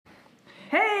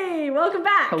Hey, welcome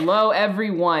back. Hello,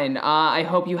 everyone. I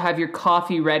hope you have your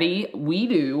coffee ready. We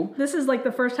do. This is like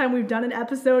the first time we've done an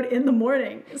episode in the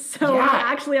morning, so Yeah. we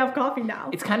actually have coffee now.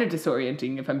 It's kind of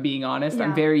disorienting, if I'm being honest. Yeah.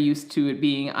 I'm very used to it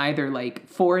being either like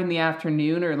 4 in the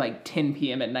afternoon or like 10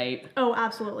 p.m. at night. Oh,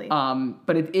 absolutely.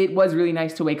 But it was really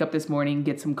nice to wake up this morning,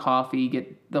 get some coffee,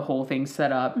 get the whole thing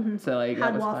set up. So like that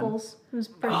Had was waffles. fun. It was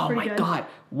pretty, Oh pretty my good. god,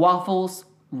 waffles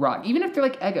rock. Even if they're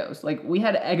like Eggos, like we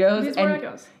had Eggos, These were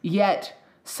Eggos. Yet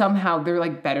somehow they're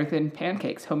like better than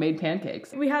pancakes, homemade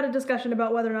pancakes. We had a discussion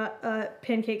about whether or not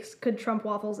pancakes could trump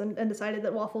waffles and decided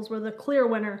that waffles were the clear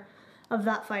winner of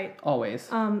that fight. Always.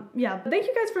 Yeah, but thank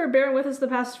you guys for bearing with us the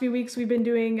past few weeks. We've been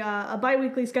doing a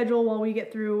bi-weekly schedule while we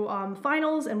get through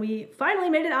finals, and we finally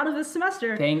made it out of this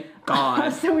semester. Thank God.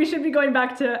 So we should be going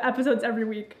back to episodes every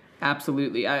week.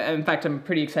 Absolutely. In fact, I'm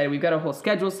pretty excited. We've got a whole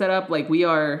schedule set up. Like, we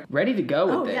are ready to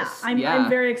go with this. I'm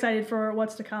very excited for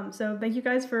what's to come. So thank you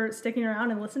guys for sticking around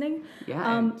and listening.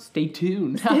 Yeah, and stay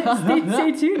tuned.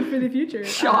 Stay tuned for the future.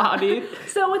 Shoddy.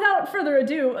 So without further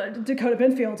ado, Dakota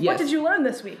Binfield, Yes. what did you learn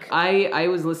this week? I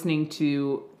was listening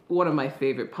to one of my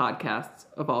favorite podcasts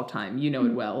of all time. You know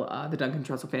it well, the Duncan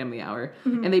Trussell Family Hour.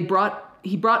 And he brought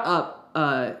up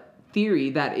theory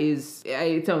that is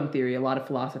its own theory. A lot of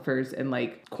philosophers and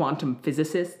like quantum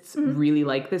physicists really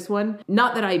like this one.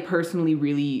 Not that I personally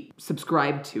really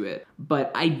subscribe to it,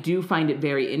 but I do find it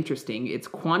very interesting. It's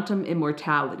quantum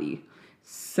immortality.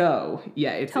 So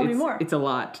yeah, Tell me more. It's a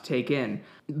lot to take in.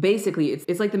 Basically,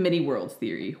 it's like the many worlds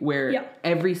theory, where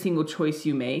every single choice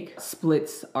you make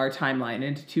splits our timeline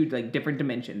into two like different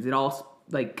dimensions. It all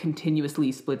like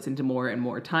continuously splits into more and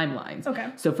more timelines.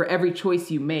 Okay. So for every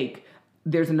choice you make,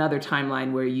 there's another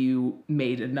timeline where you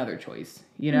made another choice,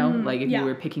 you know? Like if you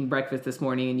were picking breakfast this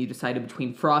morning and you decided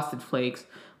between Frosted Flakes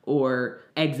or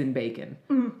eggs and bacon.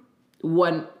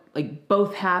 One, like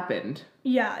both happened,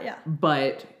 Yeah.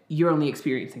 but you're only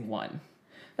experiencing one.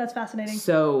 That's fascinating.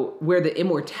 So where the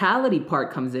immortality part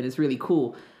comes in is really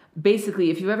cool. Basically,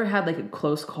 if you've ever had like a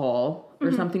close call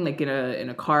or something like in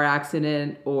a car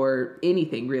accident or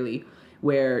anything really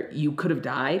where you could have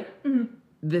died,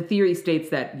 the theory states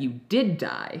that you did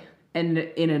die, and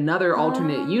in another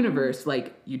alternate universe,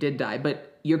 like you did die,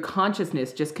 but your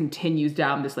consciousness just continues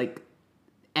down this like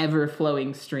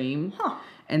ever-flowing stream,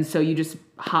 and so you just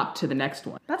hop to the next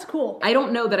one. That's cool. I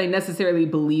don't know that I necessarily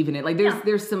believe in it. Like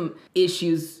there's some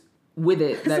issues with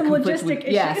it that Some conflict logistic with,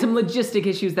 issues. some logistic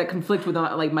issues that conflict with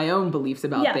like my own beliefs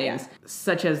about Yeah, things,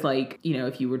 such as like, you know,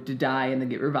 if you were to die and then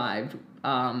get revived.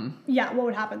 Yeah, what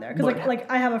would happen there? Because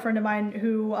like I have a friend of mine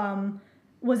who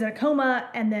was in a coma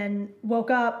and then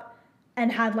woke up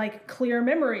and had like clear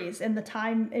memories in the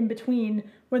time in between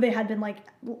where they had been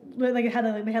they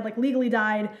had legally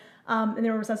died and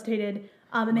they were resuscitated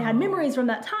and they had memories from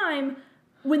that time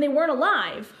when they weren't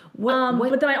alive.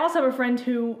 But then I also have a friend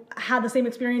who had the same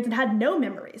experience and had no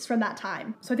memories from that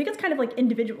time. So I think it's kind of like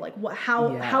individual. Like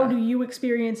how do you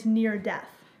experience near death?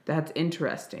 That's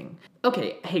interesting.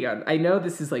 Okay, hang on. I know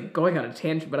this is like going on a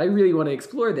tangent, but I really want to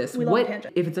explore this. We love a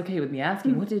tangent. If it's okay with me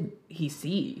asking, what did he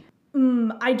see?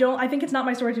 I think it's not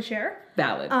my story to share.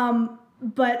 Valid.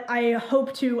 But I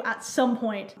hope to at some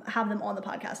point have them on the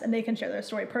podcast and they can share their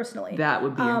story personally. That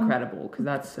would be incredible because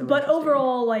that's so But interesting.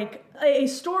 overall, like a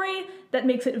story that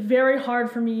makes it very hard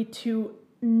for me to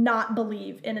not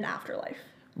believe in an afterlife.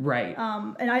 Right.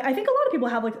 And I think a lot of people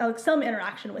have like some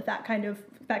interaction with that kind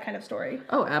of story.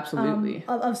 Oh, absolutely.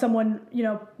 Of someone, you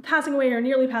know, passing away or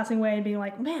nearly passing away and being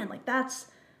like, man, like that's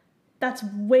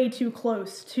way too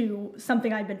close to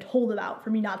something I've been told about for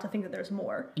me not to think that there's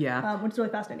more. Yeah. Which is really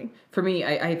fascinating. For me,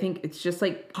 I think it's just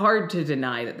like hard to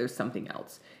deny that there's something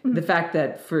else. The fact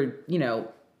that for, you know,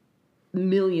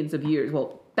 millions of years,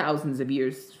 well, thousands of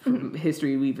years from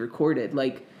history we've recorded,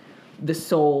 like the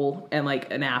soul and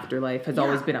like an afterlife has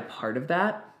always been a part of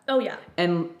that. Oh yeah.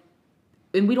 And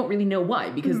we don't really know why,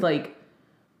 because like,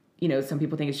 you know, some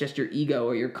people think it's just your ego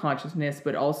or your consciousness,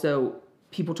 but also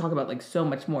people talk about like so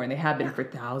much more, and they have been for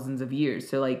thousands of years.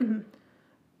 So like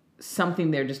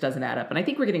something there just doesn't add up. And I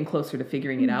think we're getting closer to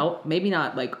figuring it out. Maybe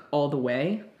not like all the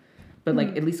way, but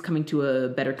like at least coming to a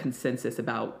better consensus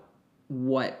about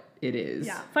what it is.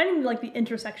 Yeah, finding like the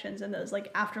intersections in those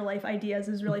like afterlife ideas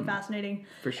is really fascinating.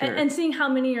 For sure. And seeing how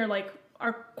many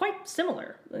are quite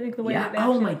similar. Like the way that they Oh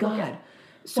actually my look at God.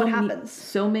 what happens.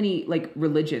 So many like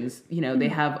religions, you know, they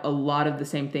have a lot of the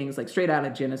same things, like straight out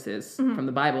of Genesis from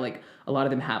the Bible. Like a lot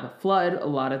of them have a flood. A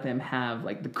lot of them have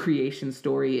like the creation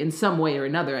story in some way or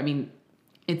another. I mean,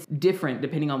 it's different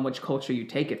depending on which culture you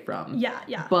take it from.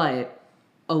 Yeah. But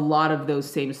a lot of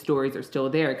those same stories are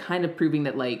still there, kind of proving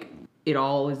that like it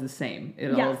all is the same.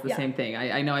 It all is the same thing.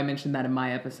 I know I mentioned that in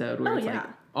my episode where it's like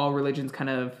all religions kind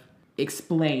of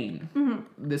explain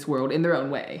this world in their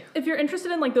own way. If you're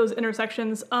interested in like those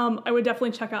intersections, I would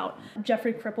definitely check out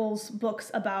Jeffrey Krippel's books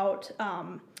about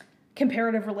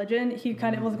comparative religion. He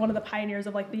kind of was one of the pioneers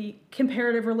of like the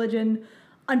comparative religion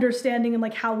understanding and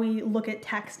like how we look at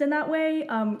text in that way,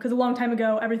 because a long time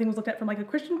ago everything was looked at from like a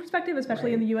Christian perspective,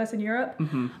 especially in the US and Europe,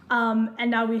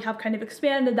 and now we have kind of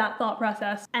expanded that thought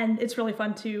process, and it's really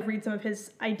fun to read some of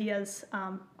his ideas.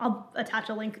 I'll attach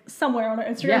a link somewhere on our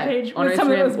Instagram page on with our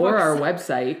some of Instagram those books. or our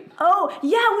website. Oh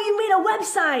yeah, we made a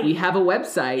website. We have a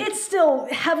website. It's still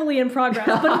heavily in progress,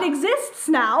 but it exists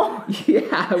now.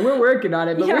 Yeah, we're working on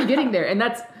it, but we're getting there, and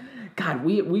that's God,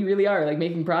 we really are like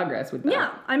making progress with that.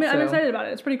 Yeah, I'm excited about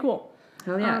it. It's pretty cool.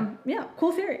 Hell yeah. Yeah,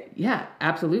 cool theory. Yeah,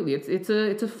 absolutely. It's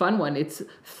a fun one. It's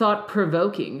thought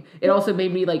provoking. It also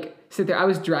made me like sit there. I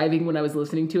was driving when I was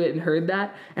listening to it and heard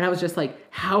that, and I was just like,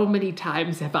 how many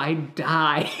times have I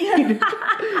died?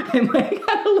 And like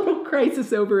had a little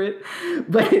crisis over it.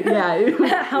 But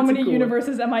yeah, how many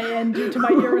universes am I in due to my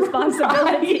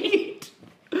irresponsibility?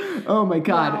 Oh my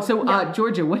God. Wow. So,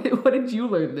 Georgia, what did you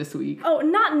learn this week? Oh,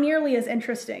 not nearly as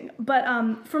interesting, but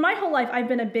for my whole life, I've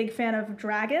been a big fan of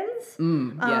dragons.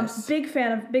 Yes. Big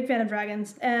fan of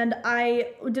dragons, and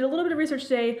I did a little bit of research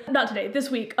this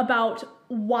week, about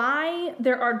why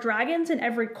there are dragons in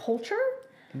every culture.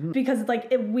 Because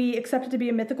like we accept it to be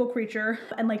a mythical creature,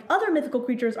 and like other mythical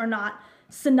creatures are not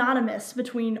synonymous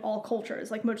between all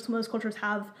cultures. Like most cultures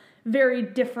have very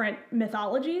different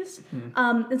mythologies.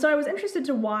 And so I was interested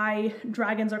to why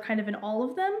dragons are kind of in all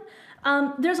of them.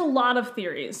 There's a lot of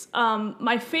theories.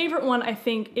 My favorite one, I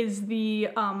think, is the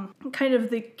kind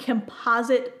of the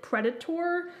composite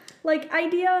predator like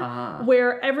idea,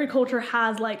 where every culture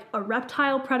has like a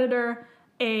reptile predator,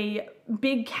 a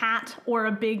big cat or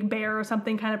a big bear or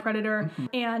something kind of predator,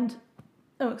 and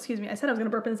oh, excuse me, I said I was going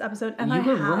to burp in this episode, and I have.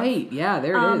 You were right. Yeah,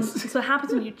 there it is. So it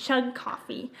happens when you chug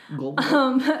coffee.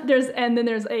 There's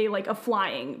a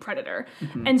flying predator.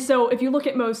 And so if you look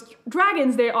at most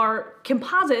dragons, they are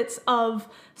composites of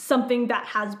something that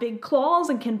has big claws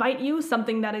and can bite you,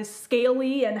 something that is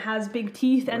scaly and has big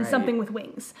teeth, and something with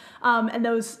wings. And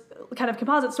those kind of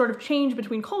composites sort of change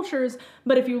between cultures,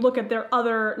 but if you look at their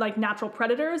other like natural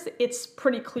predators, it's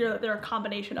pretty clear that they're a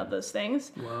combination of those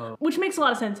things. Whoa. Which makes a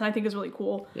lot of sense, and I think is really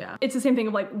cool. Yeah. It's the same thing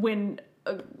of like when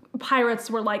pirates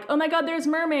were like, oh my God, there's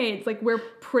mermaids. Like we're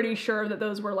pretty sure that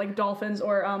those were like dolphins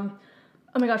or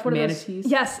oh my gosh, what manatees? Are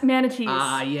those? Yes, manatees.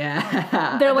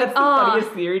 Yeah. They're like, that's the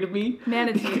funniest theory to me.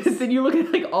 Manatees. Because then you look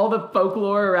at like all the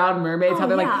folklore around mermaids, how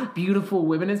they're like beautiful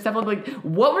women and stuff. I'm like,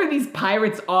 what were these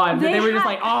pirates on? They were just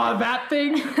like, oh, that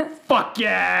thing? Fuck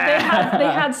yeah. They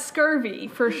had scurvy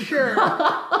for sure.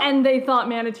 And they thought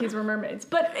manatees were mermaids.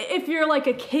 But if you're like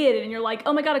a kid and you're like,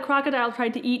 oh my God, a crocodile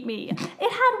tried to eat me. It had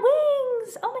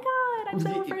wings. Oh my God, I'm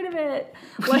so afraid of it.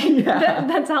 Like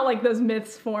that's how like those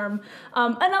myths form.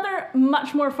 Another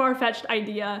much more far-fetched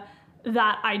idea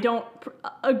that I don't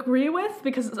agree with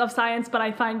because of science, but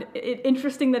I find it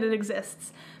interesting that it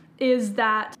exists, is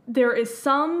that there is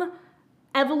some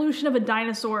evolution of a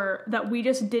dinosaur that we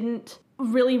just didn't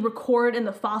really record in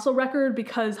the fossil record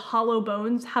because hollow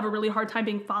bones have a really hard time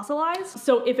being fossilized.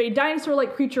 So if a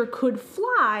dinosaur-like creature could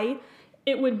fly,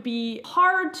 it would be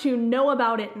hard to know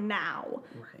about it now.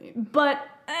 Right. But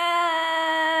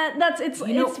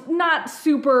it's not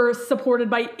super supported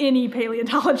by any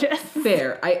paleontologist.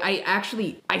 Fair.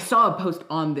 I saw a post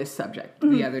on this subject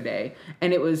the other day,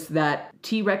 and it was that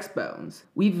T-Rex bones.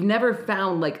 We've never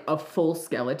found like a full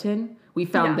skeleton. We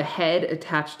found the head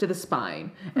attached to the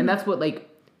spine, and that's what like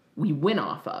we went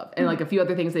off of. And like a few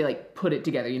other things, they like put it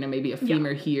together, maybe a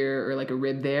femur here or like a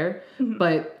rib there.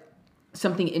 But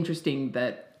something interesting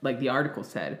that like the article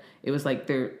said, it was like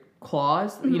their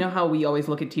claws. You know how we always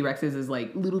look at T-Rexes as like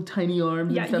little tiny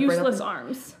arms and stuff, useless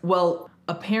arms. Well,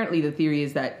 apparently the theory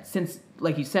is that since,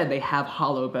 like you said, they have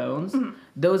hollow bones,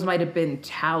 those might have been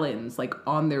talons like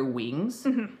on their wings,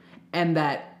 and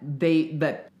that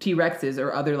T-Rexes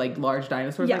or other like large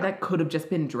dinosaurs like that could have just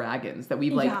been dragons that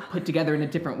we've like put together in a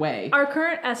different way. Our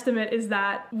current estimate is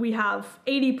that we have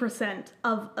 80%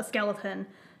 of a skeleton,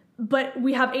 but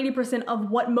we have 80%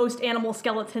 of what most animal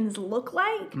skeletons look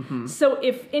like. So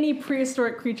if any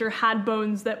prehistoric creature had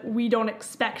bones that we don't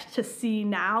expect to see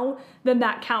now, then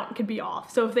that count could be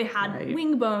off. So if they had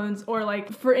wing bones, or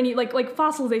like for any like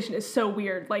fossilization is so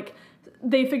weird. Like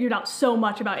they figured out so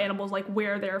much about animals, like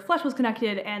where their flesh was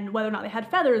connected and whether or not they had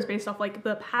feathers based off like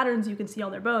the patterns you can see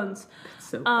on their bones. That's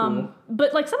so cool.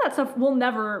 But like some of that stuff we'll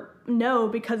never know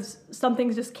because some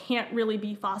things just can't really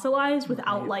be fossilized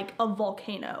without like a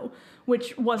volcano,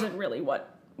 which wasn't really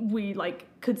what we like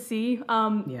could see.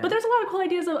 But there's a lot of cool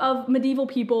ideas of medieval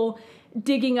people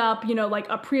digging up, you know, like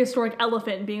a prehistoric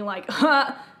elephant and being like,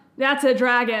 that's a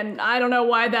dragon. I don't know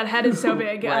why that head is so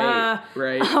big.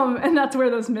 Right. And that's where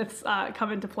those myths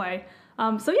come into play.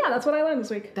 So yeah, that's what I learned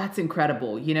this week. That's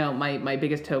incredible. You know, my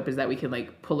biggest hope is that we can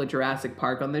like pull a Jurassic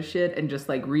Park on this shit and just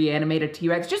like reanimate a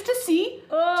T-Rex just to see.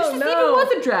 Just to see if it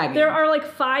was a dragon. There are like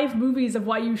 5 movies of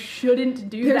why you shouldn't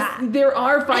do that. There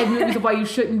are 5 movies of why you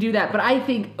shouldn't do that, but I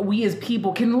think we as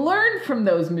people can learn from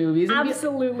those movies.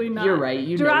 Absolutely not. You're right.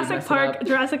 Jurassic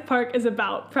Park is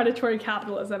about predatory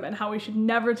capitalism and how we should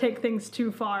never take things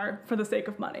too far for the sake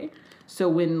of money. So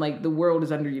when like the world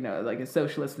is under, you know, like a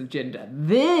socialist agenda,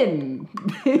 then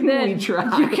we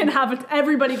try. You can have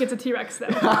everybody gets a T-Rex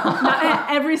then. Not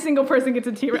every single person gets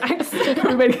a T-Rex.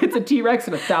 Everybody gets a T-Rex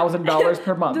and $1,000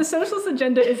 per month. The socialist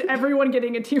agenda is everyone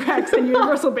getting a T-Rex and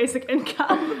universal basic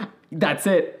income. That's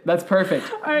it. That's perfect.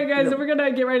 All right, guys, so we're going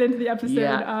to get right into the episode.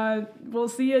 Yeah. We'll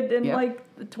see you in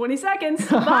like 20 seconds.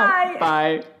 Bye.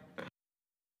 Bye.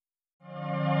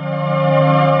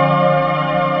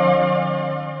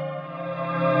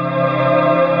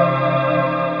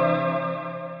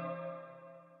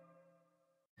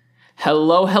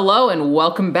 Hello, and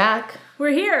welcome back.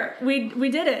 We're here. We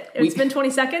did it. It's been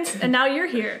 20 seconds, and now you're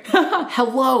here.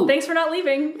 Hello. Thanks for not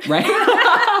leaving. Right?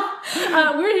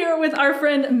 We're here with our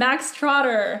friend Max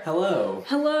Trotter. Hello.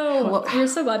 We're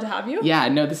so glad to have you. Yeah,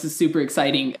 no, this is super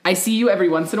exciting. I see you every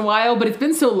once in a while, but it's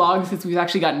been so long since we've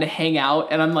actually gotten to hang out,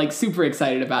 and I'm like super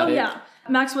excited about it. Yeah.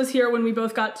 Max was here when we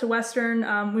both got to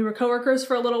Western. We were coworkers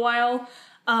for a little while.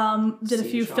 Did a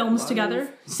few films together.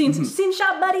 Scene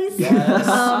shot buddies.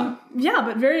 Yes. Yeah,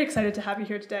 but very excited to have you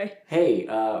here today. Hey,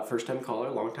 first time caller,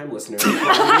 long time listener.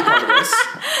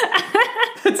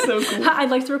 That's so cool. I'd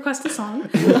like to request a song.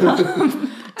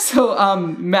 So,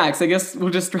 Max, I guess we'll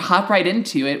just hop right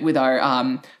into it with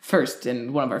our first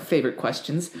and one of our favorite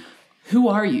questions. Who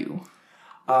are you?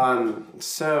 Oh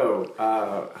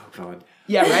God.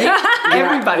 Yeah, right?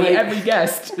 Everybody, like, every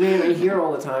guest. Man, I hear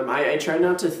all the time. I try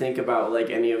not to think about like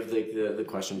any of the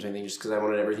questions or anything just because I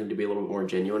wanted everything to be a little bit more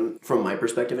genuine from my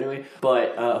perspective anyway.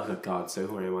 But, oh God, so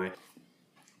who am I?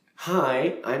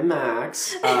 Hi, I'm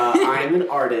Max. I'm an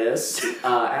artist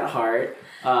at heart.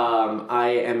 I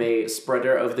am a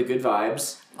spreader of the good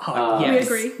vibes. Yes. We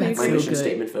agree. That's My so mission good.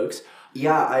 statement, folks.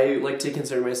 Yeah, I like to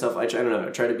consider myself, I don't know,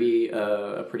 I try to be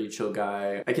a pretty chill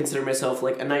guy. I consider myself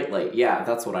like a nightlight. Yeah,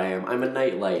 that's what I am. I'm a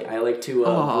nightlight. I like to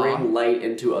bring light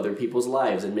into other people's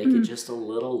lives and make it just a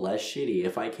little less shitty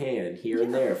if I can, here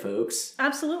and there, folks.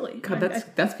 Absolutely. God,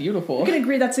 that's beautiful. I can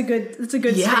agree that's a good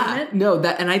statement. No,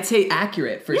 and I'd say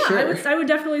accurate for sure. I would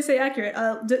definitely say accurate.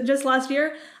 Just last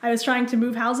year, I was trying to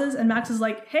move houses and Max was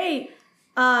like, hey,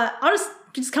 I'll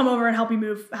just come over and help you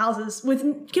move houses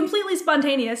with completely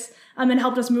spontaneous, and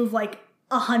helped us move like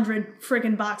 100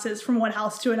 friggin' boxes from one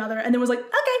house to another, and then was like,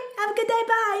 okay, have a good day,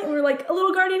 bye. And we're like a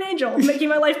little guardian angel making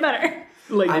my life better.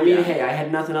 Hey, I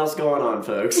had nothing else going on,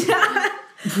 folks.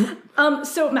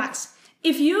 So Max,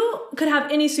 if you could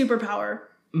have any superpower,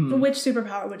 which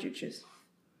superpower would you choose?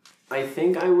 I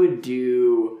think I would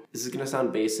do, this is going to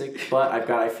sound basic, but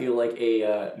I feel like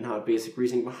a not basic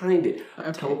reasoning behind it.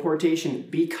 Okay. Teleportation,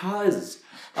 because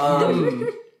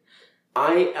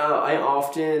I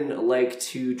often like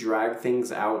to drag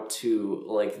things out to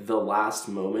like the last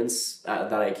moments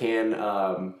that I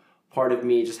can. Part of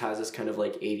me just has this kind of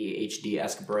like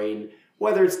ADHD-esque brain.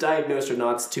 Whether it's diagnosed or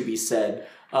not, it's to be said.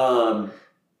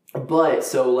 But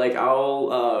so like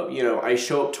I'll, I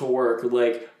show up to work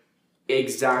like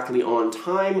exactly on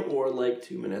time or like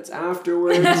 2 minutes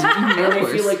afterwards. And I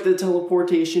feel like the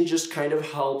teleportation just kind of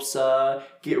helps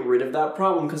get rid of that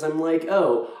problem because I'm like,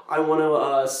 oh, I want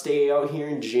to stay out here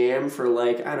and jam for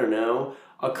like, I don't know,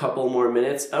 a couple more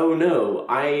minutes. Oh no,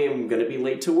 I am going to be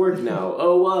late to work now.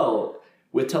 Oh well.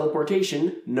 With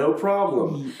teleportation, no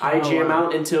problem. I jam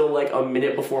out until like a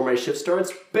minute before my shift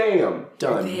starts. Bam,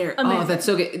 done. There. Oh, that's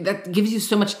so good. That gives you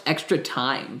so much extra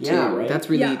time too. Yeah, right? That's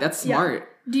smart. Yeah.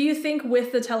 Do you think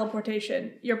with the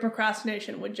teleportation, your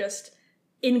procrastination would just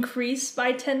increase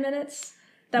by 10 minutes?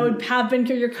 That would have been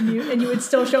your commute and you would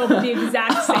still show up at the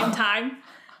exact same time?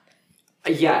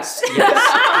 Yes,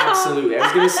 absolutely. I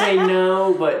was gonna say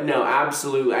no, but no,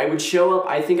 absolutely. I would show up.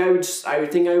 I think I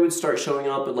would start showing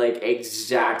up at like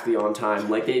exactly on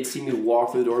time. Like they'd see me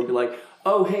walk through the door and be like,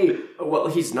 "Oh, hey, well,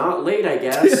 he's not late, I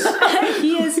guess."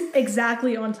 He is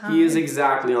exactly on time. He is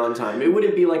exactly on time. It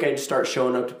wouldn't be like I'd start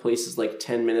showing up to places like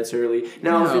 10 minutes early.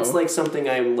 Now, if it's like something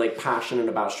I'm like passionate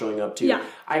about showing up to,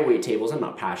 I wait tables. I'm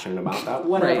not passionate about that.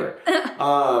 Whatever.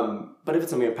 Right. But if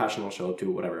it's something I'm passionate, I'll show up to.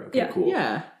 Whatever. Okay, cool.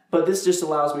 Yeah. But this just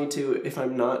allows me to, if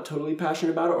I'm not totally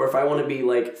passionate about it, or if I want to be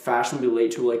like fashionably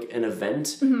late to like an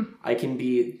event, I can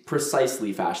be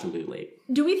precisely fashionably late.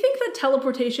 Do we think that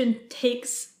teleportation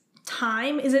takes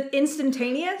time? Is it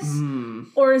instantaneous?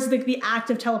 Or is the act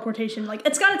of teleportation, like,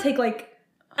 it's got to take like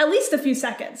at least a few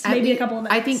seconds, maybe a couple of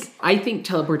minutes? I think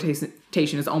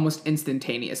teleportation is almost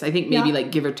instantaneous. I think maybe like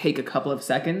give or take a couple of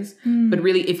seconds. But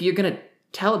really, if you're going to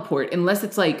teleport, unless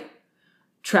it's like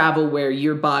travel where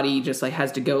your body just like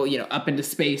has to go, you know, up into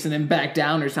space and then back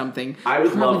down or something. I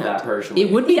would love that personally.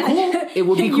 It would be cool. It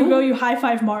would be cool. You go, you high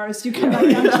five Mars, you come back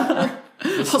down to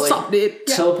It's like,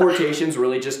 teleportation's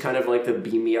really just kind of like the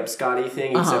beam me up Scotty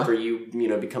thing, except for you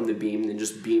know, become the beam and then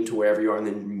just beam to wherever you are and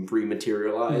then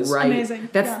rematerialize. Right. Amazing.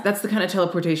 That's the kind of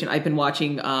teleportation. I've been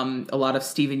watching a lot of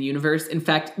Steven Universe. In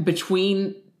fact,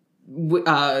 between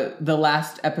the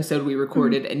last episode we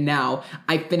recorded and now,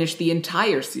 I finished the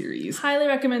entire series. Highly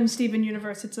recommend Steven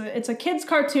Universe. It's a kids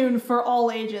cartoon for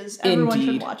all ages. Everyone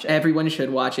should watch it. Everyone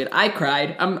should watch it. I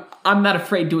cried. I'm not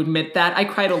afraid to admit that. I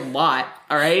cried a lot.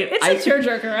 All right. It's a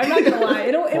tearjerker. I'm not gonna lie.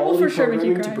 It will for sure make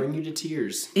you cry. To bring you to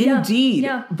tears. Indeed.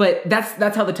 Yeah. But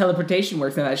that's how the teleportation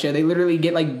works in that show. They literally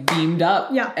get like beamed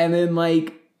up. Yeah. And then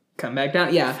like come back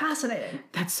down. Yeah. Fascinating.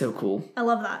 That's so cool. I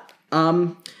love that.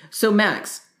 So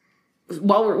Max,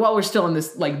 while we're still on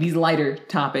this, like these lighter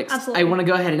topics, Absolutely. I want to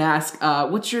go ahead and ask,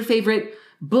 what's your favorite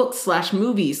book /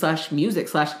 movie / music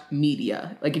 /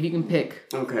 media? Like if you can pick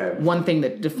one thing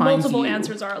that defines Multiple you.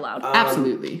 answers are allowed.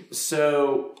 Absolutely.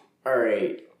 So, all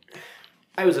right.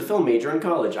 I was a film major in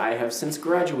college. I have since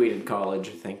graduated college,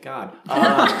 thank God.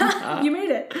 You made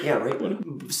it. Yeah,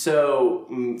 right. So,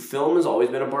 film has always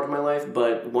been a part of my life,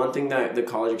 but one thing that the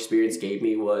college experience gave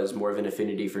me was more of an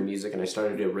affinity for music, and I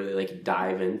started to really like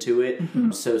dive into it.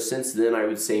 So since then, I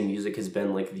would say music has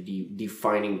been like the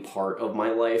defining part of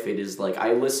my life. It is like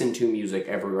I listen to music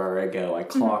everywhere I go. I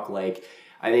clock like,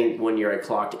 I think one year I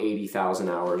clocked 80,000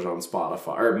 hours on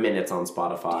Spotify, or minutes on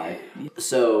Spotify.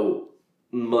 So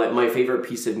my favorite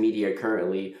piece of media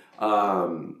currently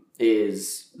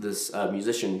is this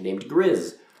musician named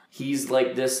Grizz. He's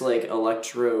like this like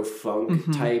electro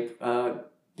funk type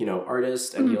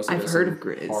artist, and he also I've does heard some of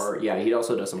Grizz. he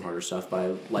also does some harder stuff, but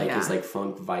I like his like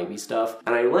funk vibey stuff.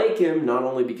 And I like him not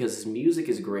only because his music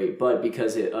is great, but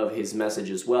because of his message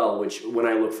as well, which when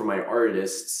I look for my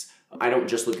artists, I don't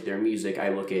just look at their music, I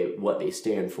look at what they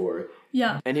stand for.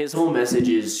 Yeah. And his whole message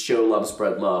is show love,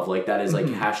 spread love. Like that is like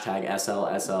hashtag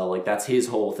SLSL. Like that's his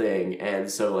whole thing. And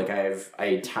so like I've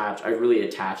really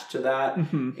attached to that.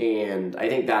 And I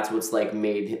think that's what's like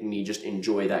made me just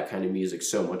enjoy that kind of music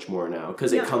so much more now.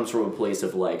 Because it comes from a place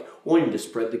of like wanting to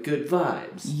spread the good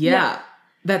vibes. Yeah.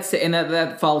 That's it. And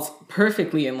that falls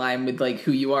perfectly in line with like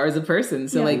who you are as a person.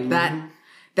 So like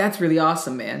that's really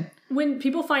awesome, man. When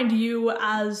people find you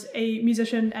as a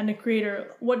musician and a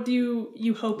creator, what do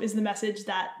you hope is the message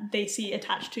that they see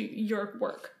attached to your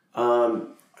work?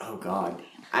 Oh God.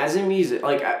 As a music,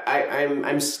 like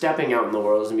I'm stepping out in the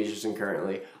world as a musician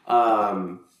currently.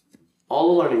 All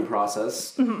a learning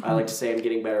process. I like to say I'm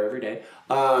getting better every day.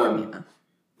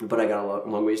 But I got a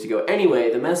long ways to go.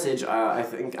 Anyway, the message I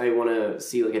think I want to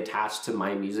see like attached to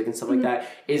my music and stuff like that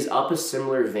is up a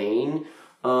similar vein.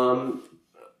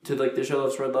 To like the show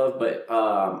Love Spread Love, but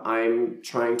I'm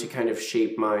trying to kind of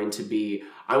shape mine to be,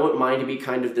 I want mine to be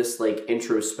kind of this like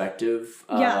introspective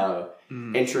love,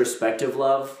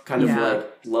 kind of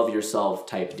like love yourself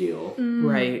type deal.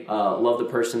 Right. Love the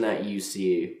person that you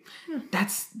see.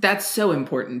 That's so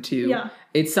important too. Yeah.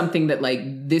 It's something that like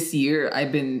this year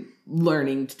I've been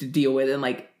learning to deal with and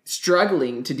like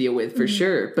struggling to deal with for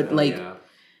sure. But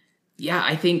Yeah,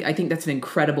 I think that's an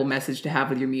incredible message to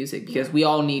have with your music because we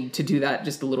all need to do that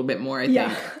just a little bit more, I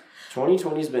think.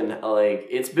 2020's been like,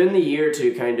 it's been the year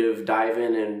to kind of dive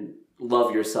in and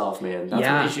love yourself, man. That's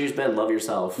what the issue's been, love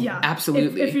yourself. Yeah.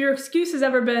 Absolutely. If your excuse has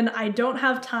ever been, I don't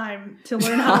have time to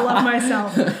learn how to love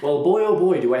myself. Well, boy, oh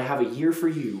boy, do I have a year for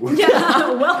you.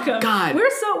 Yeah, welcome. God.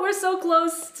 We're so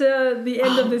close to the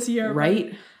end of this year.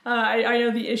 Right? I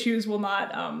know the issues will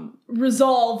not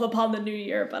resolve upon the new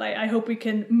year, but I hope we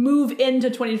can move into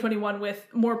 2021 with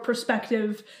more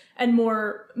perspective and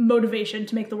more motivation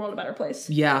to make the world a better place.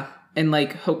 Yeah. And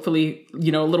like, hopefully, a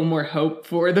little more hope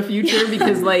for the future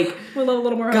because like, a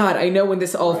little more God, hope. I know when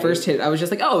this all first hit, I was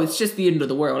just like, oh, it's just the end of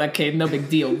the world. Okay, no big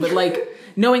deal. But like,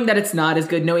 knowing that it's not as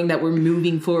good, knowing that we're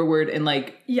moving forward and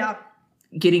like,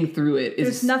 getting through it is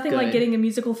There's nothing good. like getting a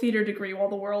musical theater degree while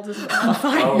the world is on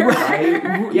fire. Oh,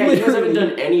 right? Yeah, you guys haven't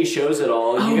done any shows at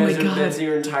all. You guys my God. that's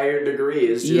your entire degree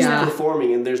is just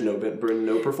performing, and there's no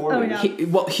performing. Oh, yeah.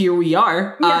 Well, here we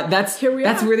are. Yeah, That's here we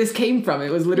that's are. where this came from.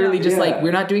 It was literally just like,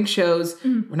 we're not doing shows.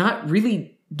 We're not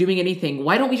really doing anything,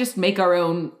 why don't we just make our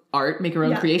own art, make our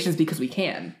own creations because we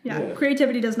can? Yeah.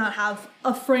 Creativity does not have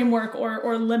a framework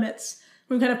or limits.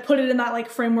 When we kind of put it in that like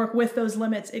framework with those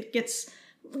limits, it gets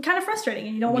kind of frustrating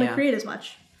and you don't want to create as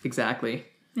much. Exactly.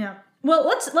 Yeah. Well,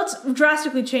 let's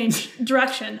drastically change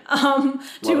direction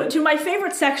to my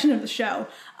favorite section of the show.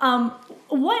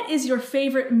 What is your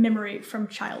favorite memory from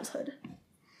childhood?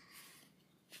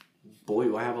 Boy,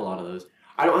 do I have a lot of those.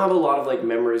 I don't have a lot of like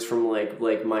memories from like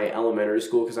my elementary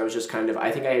school because I was just kind of,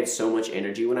 I think I had so much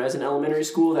energy when I was in elementary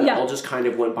school that all just kind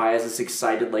of went by as this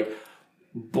excited like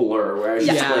blur where I was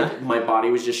just like, my body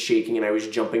was just shaking and I was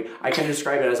jumping. I can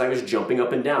describe it as I was jumping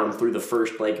up and down through the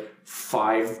first like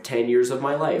 5-10 years of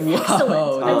my life.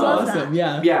 Excellent. I love awesome.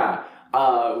 that. Yeah.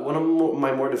 One of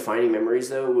my more defining memories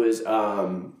though was,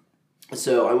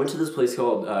 so I went to this place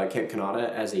called Camp Kanata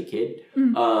as a kid.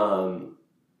 And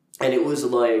it was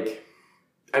like,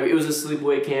 I mean, it was a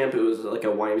sleepaway camp. It was like a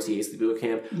YMCA sleepaway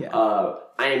camp. Yeah.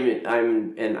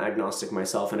 I'm an agnostic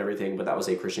myself and everything, but that was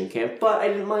a Christian camp. But I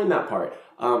didn't mind that part.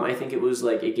 I think it was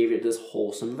like, it gave it this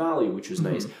wholesome value, which was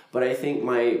nice. But I think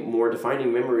my more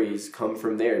defining memories come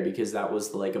from there because that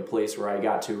was like a place where I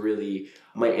got to really,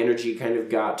 my energy kind of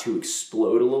got to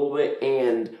explode a little bit.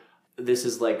 And this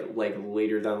is like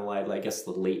later down the line, I guess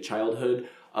the late childhood.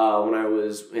 When I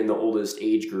was in the oldest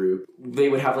age group, they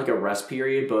would have like a rest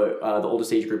period, but the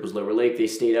oldest age group was Lower Lake. They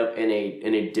stayed up in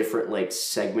a different like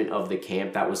segment of the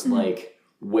camp that was like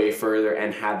way further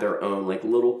and had their own like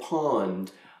little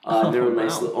pond, their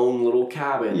nice own little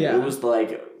cabin. Yeah. It was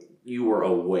like you were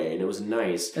away and it was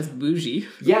nice. That's bougie.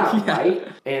 Yeah, right?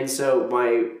 And so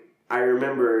I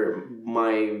remember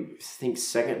I think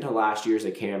second to last year as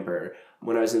a camper,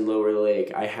 when I was in Lower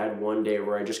Lake, I had one day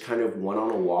where I just kind of went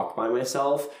on a walk by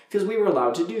myself because we were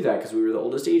allowed to do that because we were the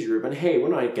oldest age group. And hey, we're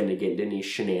not going to get into any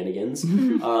shenanigans.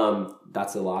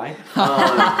 That's a lie.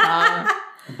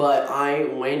 But I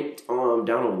went down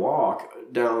a walk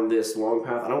down this long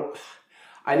path.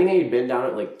 I think I had been down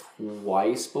it like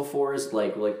twice before, is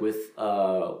like with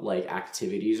like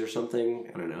activities or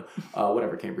something. I don't know,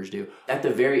 whatever campers do. At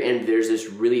the very end, there's this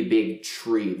really big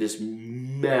tree, this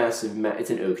massive.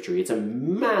 It's an oak tree. It's a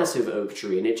massive oak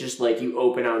tree, and it just like you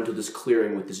open out into this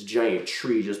clearing with this giant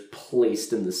tree just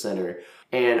placed in the center.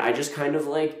 And I just kind of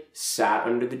like sat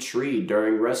under the tree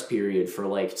during rest period for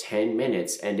like 10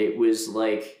 minutes, and it was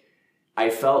like, I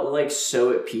felt like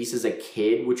so at peace as a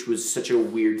kid, which was such a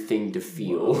weird thing to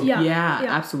feel. Yeah,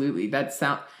 absolutely.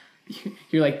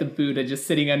 You're like the Buddha just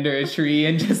sitting under a tree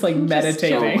and just like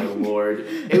meditating. Oh my Lord.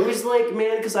 It was like,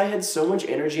 man, because I had so much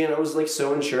energy and I was like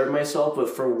so unsure of myself. But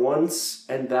for once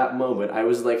in that moment, I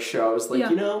was like, sure. I was like,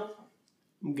 you know,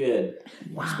 I'm good.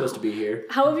 Wow. I'm supposed to be here.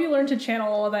 How have you learned to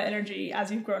channel all of that energy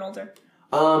as you've grown older?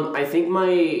 I think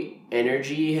my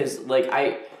energy has like,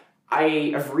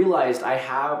 I've realized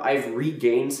I've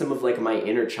regained some of like my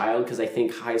inner child because I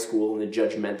think high school and the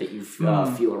judgment that you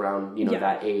feel around,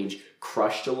 that age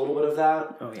crushed a little bit of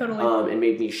that. Oh, yeah. Totally. And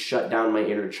made me shut down my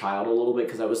inner child a little bit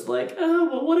because I was like, oh,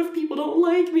 well, what if people don't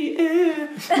like me?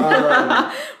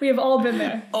 We have all been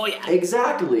there. Oh yeah.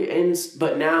 Exactly.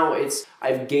 But now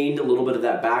I've gained a little bit of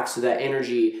that back, so that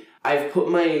energy, I've put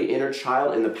my inner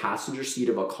child in the passenger seat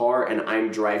of a car and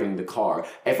I'm driving the car.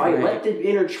 If I let the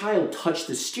inner child touch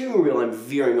the steering wheel, I'm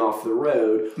veering off the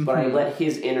road, but I let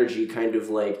his energy kind of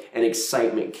like an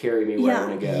excitement carry me where I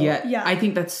want to go. Yeah, I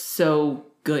think that's so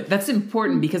good. That's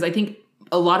important because I think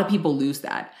a lot of people lose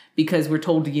that because we're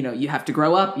told, you have to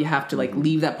grow up, you have to like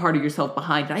leave that part of yourself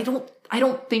behind. And I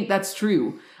don't think that's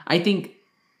true. I think,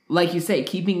 like you say,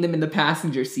 keeping them in the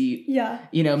passenger seat,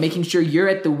 making sure you're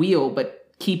at the wheel, but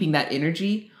keeping that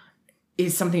energy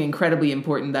is something incredibly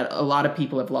important that a lot of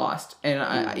people have lost. And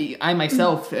I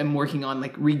myself am working on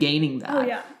like regaining that. Oh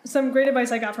yeah. Some great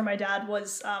advice I got from my dad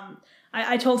was,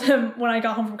 I told him when I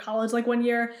got home from college, like one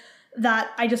year,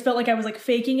 that I just felt like I was like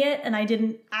faking it and I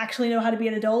didn't actually know how to be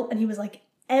an adult. And he was like,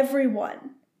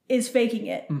 everyone is faking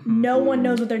it. No one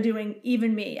knows what they're doing,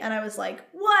 even me. And I was like,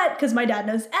 what? Because my dad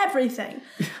knows everything.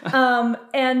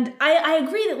 And I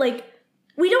agree that like,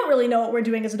 we don't really know what we're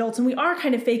doing as adults and we are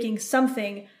kind of faking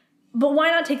something, but why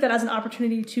not take that as an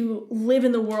opportunity to live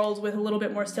in the world with a little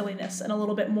bit more silliness and a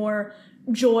little bit more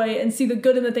joy and see the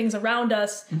good in the things around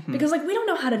us? Because like we don't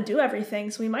know how to do everything,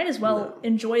 so we might as well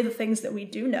enjoy the things that we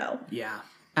do know. Yeah,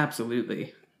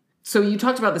 absolutely. So you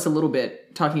talked about this a little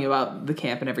bit, talking about the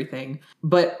camp and everything,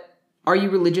 but are you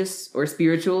religious or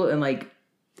spiritual? And like,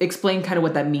 explain kind of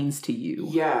what that means to you.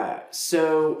 Yeah,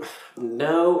 so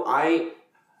no,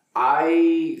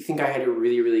 I think I had a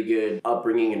really, really good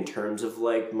upbringing in terms of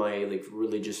like my like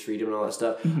religious freedom and all that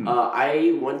stuff.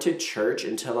 I went to church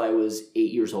until I was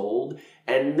 8 years old.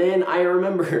 And then I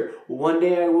remember one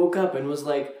day I woke up and was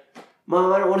like,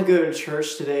 Mom, I don't want to go to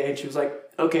church today. And she was like,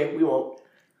 okay, we won't.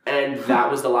 And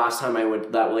that was the last time I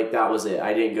went. That was it.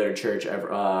 I didn't go to church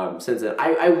ever since then.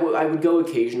 I would go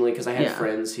occasionally because I had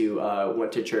friends who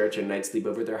went to church and I'd sleep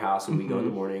over at their house and we go in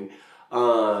the morning.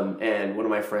 And one of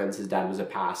my friends, his dad was a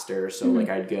pastor, so like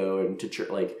I'd go and to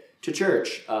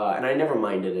church, and I never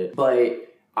minded it. But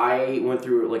I went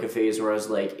through like a phase where I was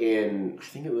like I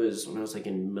think it was when I was like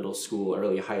in middle school,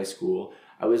 early high school.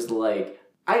 I was like,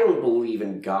 I don't believe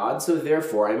in God, so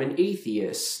therefore I'm an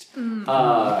atheist. And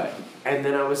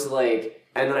then I was like,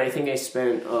 and then I think I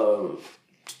spent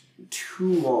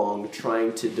too long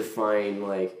trying to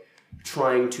define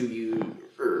trying to use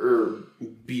or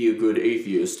be a good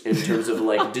atheist in terms of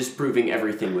like disproving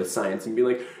everything with science and be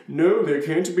like, no, there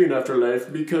can't be an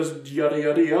afterlife because yada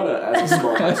yada yada as a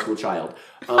small high school child.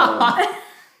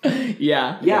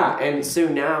 Yeah, and so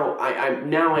now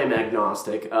I'm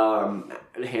agnostic,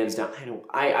 hands down.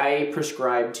 I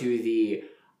prescribe to the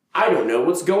I don't know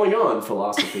what's going on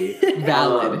philosophy.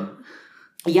 Valid.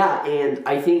 Yeah, and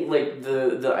I think like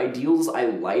the ideals I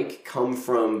like come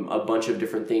from a bunch of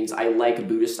different things. I like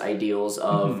Buddhist ideals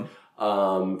of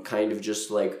kind of just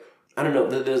like, I don't know,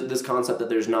 this concept that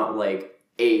there's not like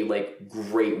a like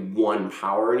great one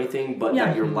power or anything, but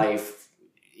that your life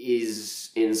is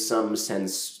in some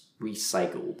sense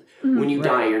recycled. When you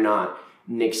die, you're not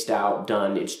nixed out,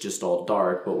 done, it's just all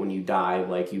dark, but when you die,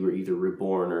 like you were either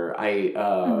reborn or I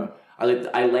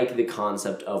like the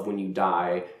concept of when you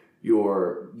die,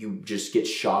 you just get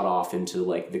shot off into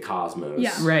like the cosmos.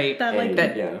 Yeah. Right.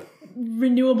 That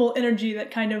renewable energy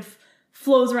that kind of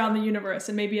flows around the universe,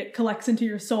 and maybe it collects into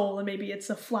your soul, and maybe it's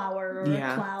a flower or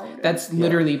a cloud. That's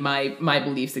literally my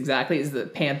beliefs exactly, is the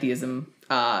pantheism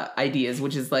ideas,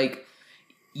 which is like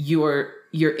your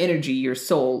energy, your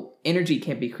soul energy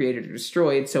can't be created or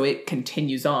destroyed, so it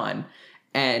continues on,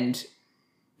 and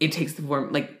it takes the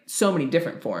form, like so many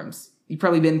different forms. You've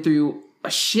probably been through a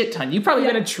shit ton. You've probably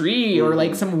been a tree or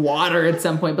like some water at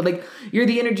some point, but like you're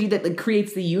the energy that like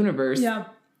creates the universe. Yeah.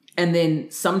 And then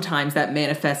sometimes that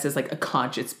manifests as like a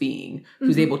conscious being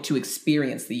who's able to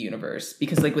experience the universe,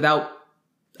 because like without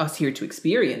us here to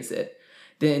experience it,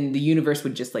 then the universe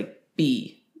would just like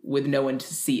be with no one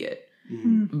to see it.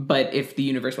 But if the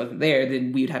universe wasn't there,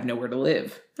 then we'd have nowhere to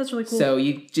live. That's really cool. So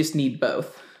you just need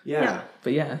both. Yeah.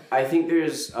 But yeah. I think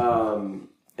there's, in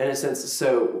a sense,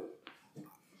 so...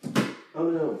 Oh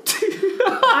no.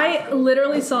 I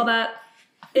literally saw that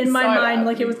in my mind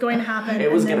like it was going to happen.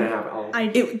 It was going to happen. I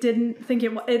didn't think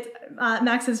it was.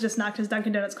 Max has just knocked his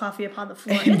Dunkin' Donuts coffee upon the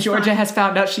floor. And Georgia has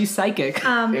found out she's psychic.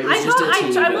 I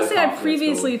will say I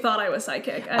previously thought I was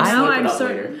psychic, and now I'm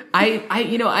certain.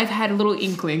 I've had little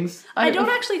inklings. I don't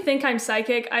actually think I'm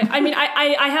psychic.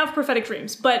 I have prophetic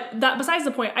dreams, but that besides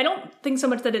the point. I don't think so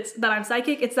much that I'm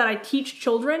psychic. It's that I teach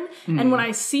children, and when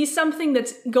I see something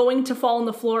that's going to fall on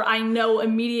the floor, I know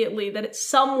immediately that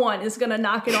someone is going to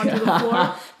knock it onto the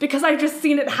floor because I've just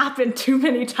seen it happen too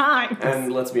many times.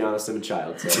 And let's be honest, I'm a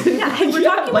child. So. Yeah, we're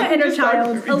talking about inner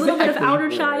child, a little bit of outer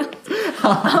child.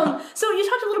 So you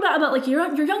talked a little bit about like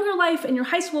your younger life and your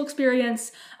high school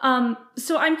experience.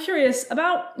 So I'm curious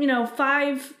about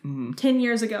 5-10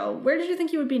 years ago. Where did you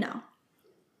think you would be now?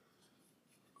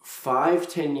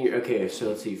 5-10 years. Okay, so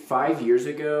let's see. 5 years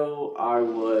ago, I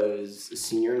was a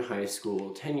senior in high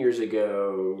school. 10 years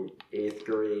ago, 8th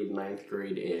grade, 9th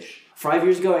grade ish. 5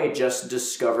 years ago, I just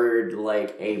discovered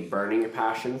like a burning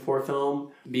passion for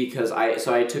film because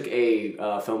I took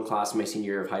a film class in my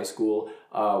senior year of high school,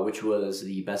 which was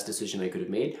the best decision I could have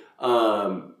made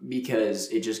because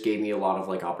it just gave me a lot of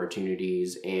like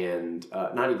opportunities and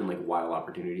not even like wild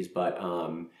opportunities, but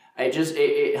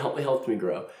it helped me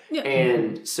grow. Yeah.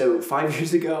 And so 5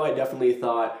 years ago, I definitely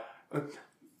thought,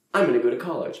 I'm going to go to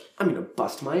college. I'm going to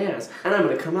bust my ass. And I'm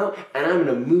going to come out and I'm going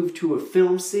to move to a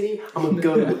film city. I'm going to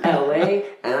go to LA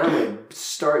and I'm going to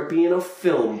start being a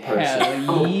film person. I'm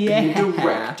going to be a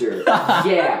director.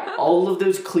 Yeah. All of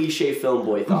those cliche film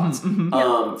boy thoughts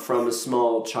from a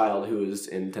small child who was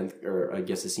in 10th, or I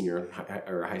guess a senior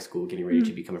or high school getting ready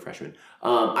to become a freshman.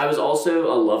 I was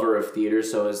also a lover of theater.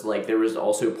 So it was like, there was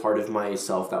also part of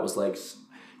myself that was like,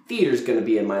 theater's going to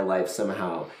be in my life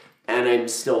somehow. And I'm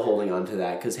still holding on to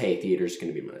that because, hey, theater's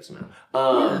going to be my life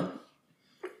somehow.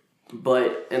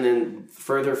 But, and then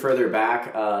further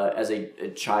back, as a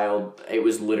child, it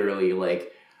was literally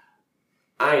like,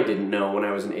 I didn't know when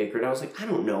I was in 8th grade. I was like, I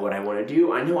don't know what I want to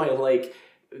do. I know I like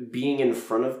being in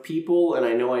front of people, and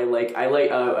I know I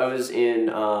was in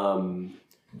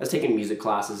was taking music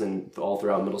classes and all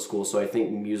throughout middle school, so I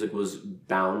think music was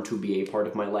bound to be a part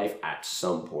of my life at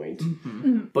some point.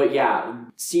 But yeah,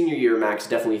 senior year, Max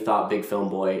definitely thought big film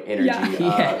boy energy.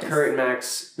 Yes. Current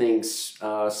Max thinks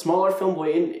smaller film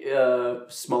boy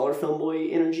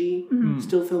energy,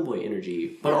 still film boy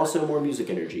energy, but also more music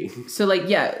energy. So like,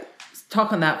 yeah,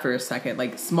 talk on that for a second.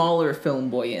 Like smaller film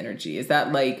boy energy. Is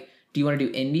that like, do you want to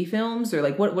do indie films or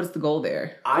like what's the goal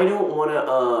there? I don't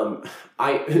want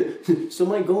to, so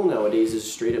my goal nowadays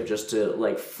is straight up just to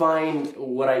like find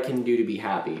what I can do to be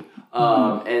happy.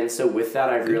 And so with that,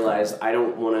 I've realized I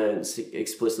don't want to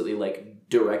explicitly like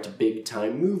direct big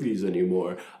time movies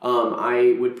anymore.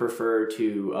 I would prefer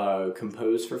to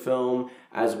compose for film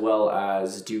as well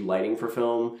as do lighting for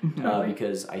film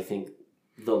because I think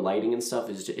the lighting and stuff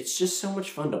it's just so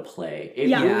much fun to play. It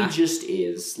really just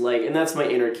is. Like, and that's my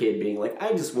inner kid being like,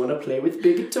 I just want to play with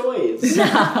big toys.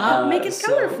 Make it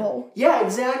colorful. Yeah,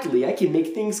 exactly. I can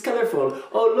make things colorful.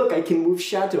 Oh, look, I can move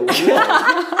shadow.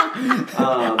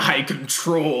 I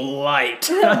control light.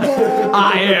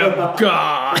 I am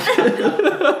God.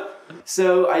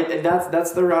 So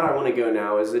that's the route I want to go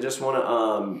now. Is I just want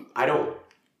to I don't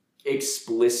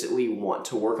explicitly want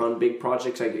to work on big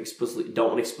projects. I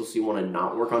don't explicitly want to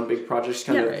not work on big projects.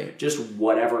 Just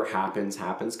whatever happens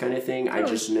kind of thing. I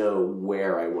just know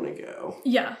where I want to go.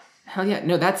 Yeah. Hell yeah.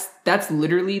 No, that's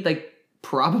literally like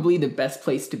probably the best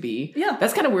place to be. Yeah.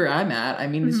 That's kind of where I'm at. I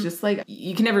mean, it's just like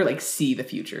you can never like see the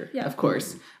future, of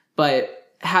course, but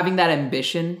having that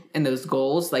ambition and those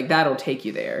goals, like that'll take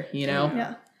you there, you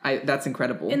know? Yeah. That's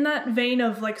incredible. In that vein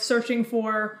of like searching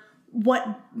for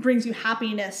what brings you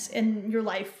happiness in your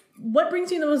life, what brings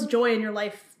you the most joy in your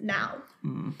life now?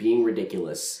 Being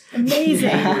ridiculous. Amazing.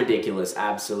 Being ridiculous,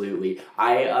 absolutely.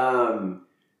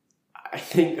 I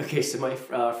think, okay, so my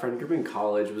friend group in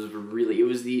college was it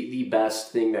was the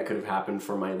best thing that could have happened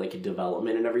for my, like,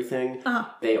 development and everything.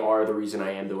 They are the reason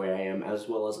I am the way I am, as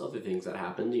well as other things that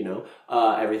happened, you know.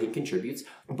 Everything contributes.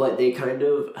 But they kind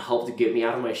of helped get me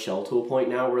out of my shell to a point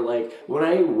now where, like, when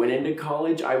I went into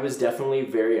college, I was definitely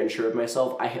very unsure of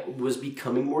myself. I was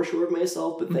becoming more sure of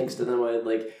myself, but thanks to them, I had,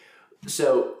 like...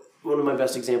 So... One of my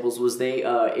best examples was they,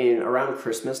 around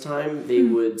Christmas time, they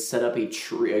would set up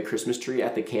a Christmas tree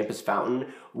at the campus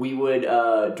fountain. We would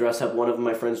dress up, one of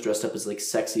my friends dressed up as like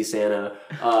sexy Santa.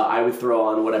 I would throw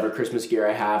on whatever Christmas gear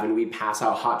I have, and we'd pass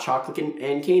out hot chocolate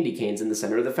and candy canes in the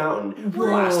center of the fountain,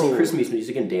 blasting Christmas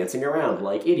music and dancing around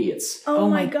like idiots. Oh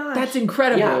my gosh. That's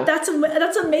incredible. Yeah.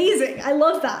 That's amazing. I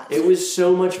love that. It was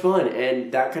so much fun,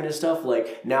 and that kind of stuff,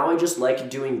 like, now I just like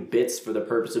doing bits for the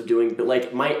purpose of doing, but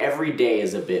like, my everyday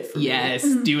is a bit for me. Yes,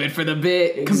 do it for the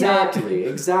bit. Exactly.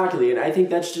 And I think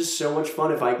that's just so much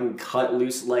fun if I can cut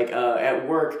loose, like, at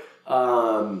work,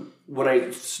 when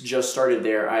I just started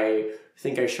there, I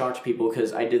think I shocked people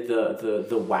because I did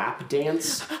the WAP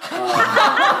dance.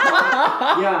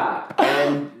 Yeah,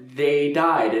 and they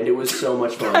died, and it was so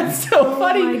much fun. That's so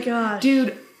funny. Oh my gosh.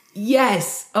 Dude,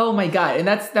 yes. Oh my God. And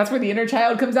that's where the inner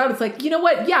child comes out. It's like, you know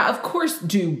what? Yeah, of course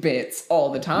do bits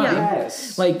all the time.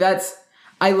 Yes. Like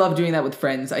I love doing that with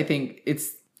friends. I think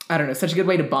it's, I don't know, such a good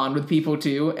way to bond with people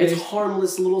too. And it's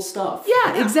harmless little stuff.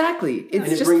 Yeah, exactly. It's and it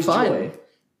just brings fun. joy.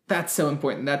 That's so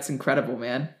important. That's incredible,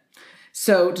 man.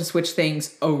 So to switch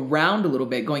things around a little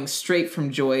bit, going straight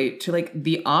from joy to like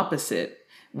the opposite,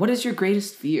 what is your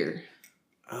greatest fear?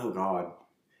 Oh God.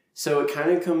 So it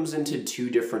kind of comes into two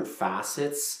different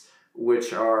facets,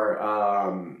 which are,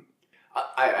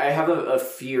 I have a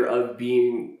fear of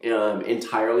being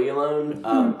entirely alone.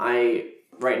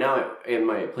 Right now in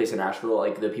my place in Asheville,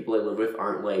 like the people I live with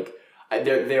aren't like,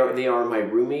 they are my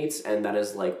roommates, and that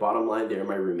is like bottom line, they're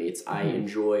my roommates. I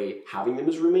enjoy having them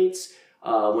as roommates.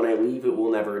 When I leave, it will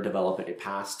never develop it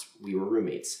past we were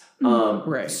roommates.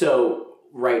 Right. So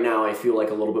right now I feel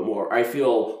like I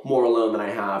feel more alone than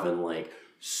I have in like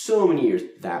so many years.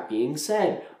 That being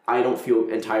said, I don't feel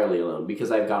entirely alone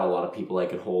because I've got a lot of people I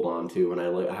can hold on to, and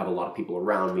I have a lot of people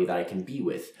around me that I can be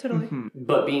with. Totally.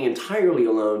 But being entirely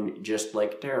alone just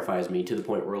like terrifies me to the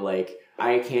point where like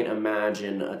I can't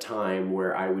imagine a time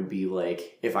where I would be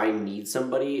like, if I need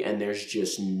somebody and there's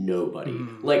just nobody.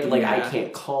 I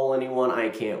can't call anyone. I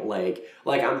can't like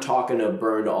I'm talking to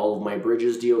burn to all of my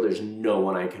bridges deal. There's no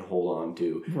one I can hold on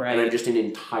to. Right. And I'm just an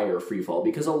entire free fall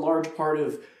because a large part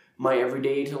of my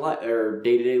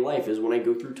day-to-day life is when I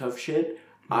go through tough shit,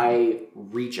 I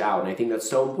reach out, and I think that's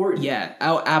so important. Yeah.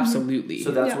 Oh, absolutely.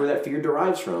 So that's Yeah. where that fear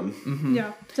derives from.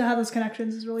 Yeah, to have those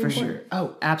connections is really For important. sure.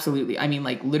 Oh, absolutely. I mean,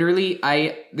 like, literally,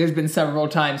 there's been several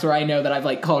times where I know that I've,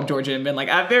 like, called Georgia and been like,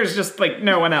 there's just, like,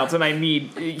 no one else, and I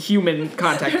need human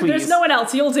contact, please. There's no one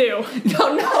else. You'll do.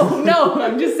 No.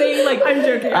 I'm just saying, like... I'm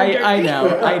joking. I know.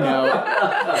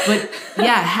 But,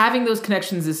 yeah, having those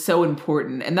connections is so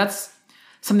important, and that's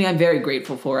something I'm very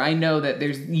grateful for. I know that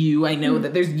there's you. I know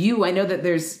that there's you. I know that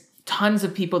there's tons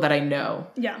of people that I know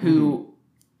who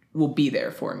will be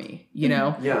there for me, you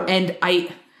know? Yeah. And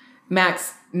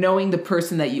Max, knowing the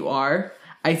person that you are,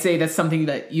 I say that's something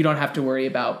that you don't have to worry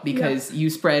about because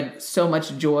you spread so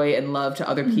much joy and love to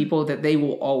other people that they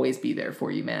will always be there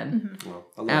for you, man. Well,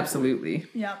 I love Absolutely.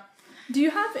 Yeah. Do you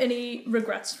have any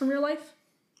regrets from your life?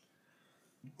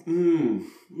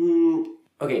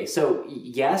 Okay, so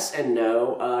yes and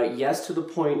no. Yes to the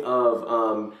point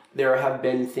of there have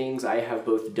been things I have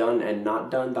both done and not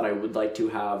done that I would like to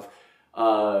have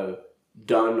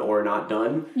done or not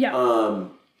done. Yeah.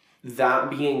 That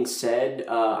being said,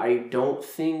 I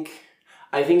think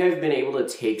I've been able to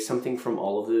take something from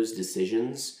all of those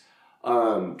decisions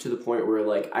to the point where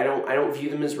like I don't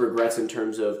view them as regrets in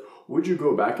terms of would you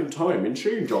go back in time and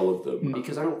change all of them?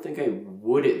 Because I don't think I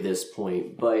would at this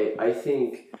point. But I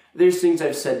think there's things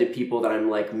I've said to people that I'm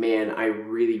like, man, I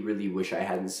really, really wish I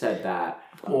hadn't said that.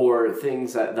 Or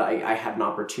things that I had an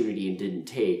opportunity and didn't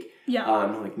take. Yeah.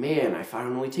 I'm like, man, if I'd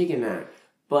only taken that.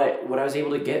 But what I was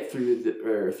able to get through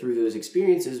through those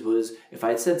experiences was if I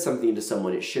had said something to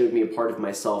someone, it showed me a part of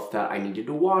myself that I needed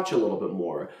to watch a little bit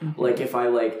more. Like if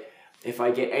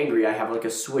I get angry, I have like a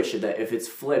switch that if it's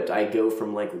flipped, I go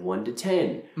from like 1 to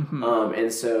 10.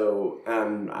 And so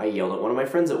I yelled at one of my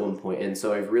friends at one point. And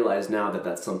so I've realized now that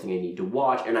that's something I need to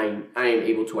watch. And I am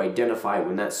able to identify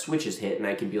when that switch is hit and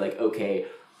I can be like, okay,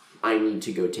 I need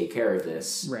to go take care of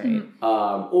this. Right.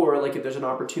 Or like if there's an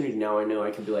opportunity now, I know I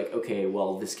can be like, okay,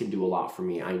 well, this can do a lot for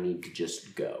me. I need to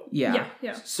just go. Yeah.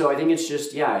 Yeah. So I think it's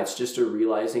just a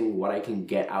realizing what I can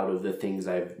get out of the things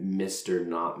I've missed or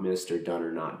not missed or done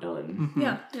or not done.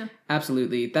 Yeah.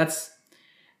 Absolutely. That's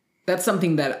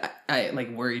something that I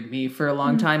like worried me for a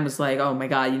long time was like, oh my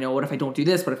God, what if I don't do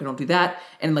this? What if I don't do that?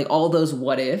 And like all those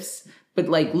what ifs. But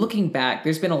like looking back,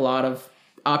 there's been a lot of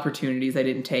opportunities I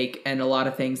didn't take and a lot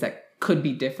of things that could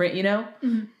be different,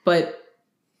 but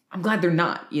I'm glad they're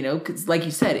not, because like you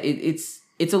said,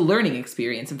 it's a learning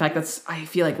experience. In fact, I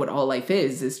feel like what all life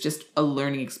is just a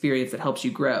learning experience that helps you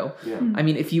grow. Yeah. I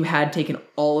mean, if you had taken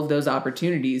all of those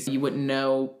opportunities, you wouldn't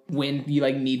know when you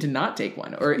like need to not take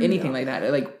one or anything like that,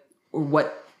 or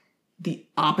what the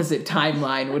opposite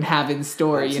timeline would have in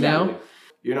store, Exactly.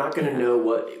 You're not going to know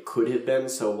what it could have been,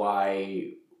 so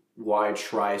why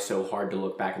try so hard to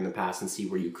look back in the past and see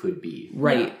where you could be?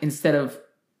 Right. Yeah. Instead of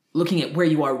looking at where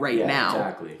you are right now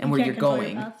exactly. and where Can't you're control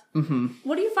going. your path. Mm-hmm.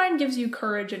 What do you find gives you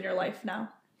courage in your life now?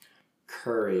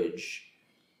 Courage.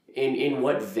 In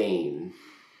what vein?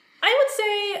 I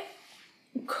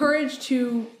would say courage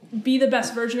to be the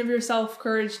best version of yourself,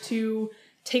 courage to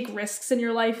take risks in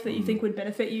your life that you think would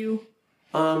benefit you.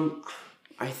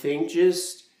 I think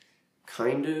just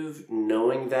kind of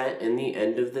knowing that in the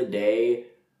end of the day,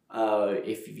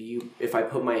 if I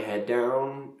put my head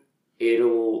down,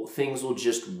 things will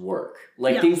just work.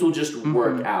 Things will just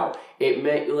work out. It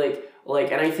may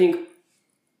and I think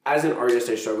as an artist,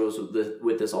 I struggle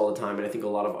with this all the time, and I think a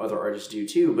lot of other artists do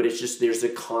too. But it's just there's a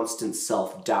constant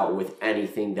self-doubt with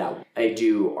anything that I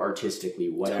do artistically,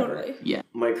 whatever. Totally. Yeah.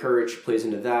 My courage plays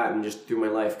into that, and just through my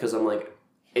life, because I'm like,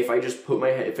 if I just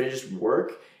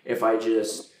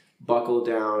buckle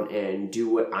down and do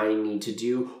what I need to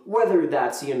do, whether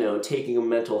that's, taking a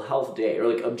mental health day or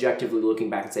like objectively looking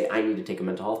back and say, I need to take a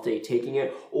mental health day, taking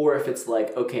it, or if it's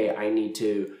like, okay, I need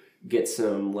to get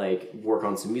some work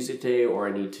on some music today, or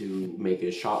I need to make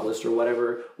a shot list or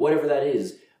whatever that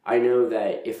is. I know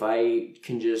that if I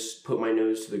can just put my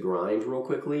nose to the grind real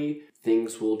quickly,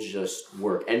 things will just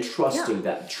work. And trusting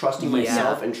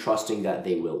myself and trusting that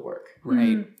they will work.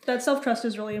 Right. That self-trust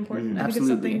is really important. I think it's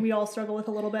something we all struggle with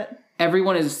a little bit.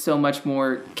 Everyone is so much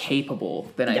more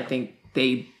capable than I think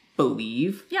they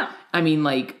believe. Yeah. I mean,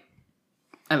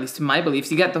 at least to my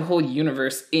beliefs, you got the whole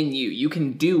universe in you. You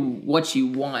can do what you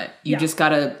want. You just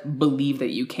gotta believe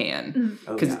that you can.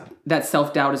 Because that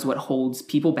self-doubt is what holds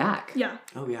people back. Yeah.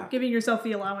 Oh, yeah. Giving yourself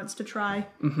the allowance to try.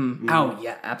 Mm-hmm. Oh,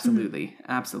 yeah, absolutely.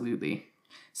 Absolutely.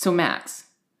 So, Max,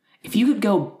 if you could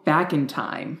go back in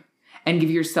time and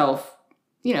give yourself,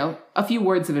 a few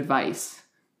words of advice,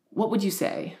 what would you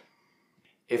say?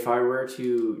 If I were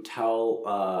to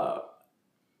tell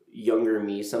younger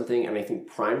me something, and I think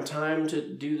prime time to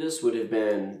do this would have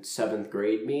been 7th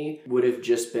grade me, would have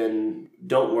just been,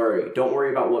 don't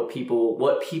worry about what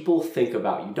people think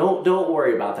about you. Don't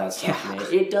worry about that stuff, man.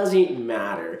 It doesn't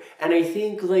matter. And I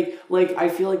think like I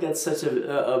feel like that's such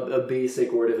a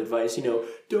basic word of advice, you know,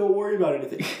 don't worry about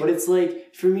anything. But it's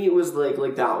like, for me, it was like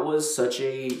that was such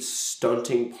a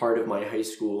stunting part of my high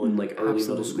school and like early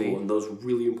middle school, and those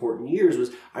really important years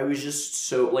was I was just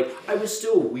so like, I was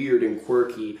still weird and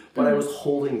quirky, but I was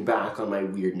holding back on my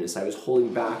weirdness. I was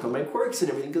holding back on my quirks and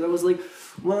everything, because I was like,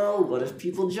 well, what if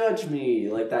people judge me?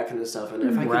 Like that kind of stuff. And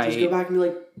if I could just go back and be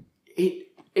like,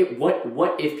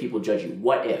 what if people judge you?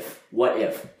 What if?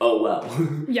 Oh, well.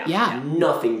 Yeah.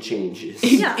 Nothing changes.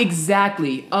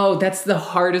 Exactly. Oh, that's the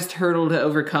hardest hurdle to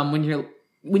overcome when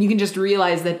you can just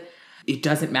realize that it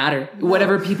doesn't matter. No.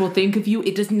 Whatever people think of you,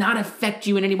 it does not affect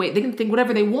you in any way. They can think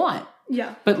whatever they want.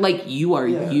 Yeah. But like, you are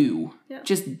you. Yeah.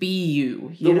 Just be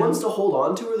you. The ones to hold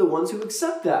on to are the ones who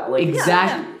accept that. Like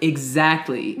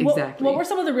Exactly. What were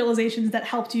some of the realizations that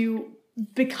helped you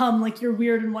become like your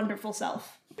weird and wonderful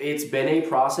self? It's been a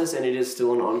process, and it is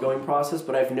still an ongoing process,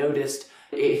 but I've noticed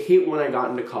it hit when I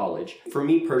got into college. For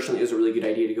me personally, it was a really good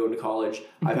idea to go into college.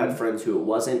 Mm-hmm. I've had friends who it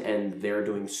wasn't, and they're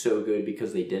doing so good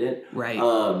because they didn't. Right.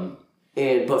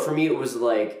 But for me, it was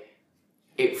like,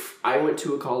 I went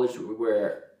to a college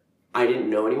where I didn't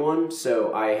know anyone,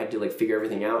 so I had to like figure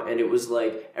everything out, and it was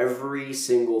like every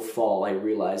single fall I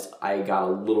realized I got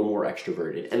a little more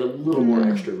extroverted and a little more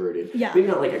extroverted. Yeah. Maybe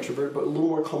not like extroverted, but a little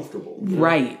more comfortable. You know?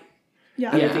 Right.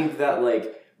 Yeah. And I think that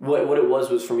like what it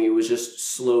was for me was just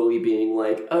slowly being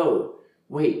like, oh,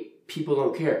 wait, people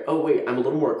don't care. Oh, wait, I'm a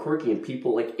little more quirky, and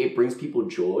people like, it brings people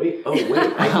joy. Oh,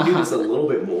 wait, I can do this a little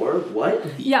bit more.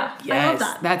 What? Yeah. Yes, I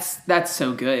love that. That's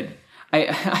so good. I've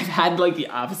had like the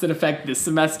opposite effect this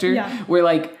semester where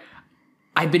like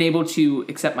I've been able to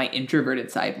accept my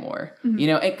introverted side more. Mm-hmm. You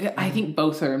know, I think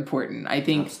both are important. I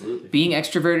think being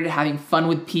extroverted, having fun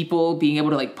with people, being able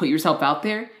to like put yourself out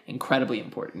there, incredibly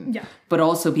important. Yeah. But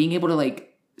also being able to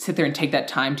like sit there and take that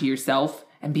time to yourself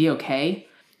and be okay.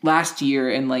 Last year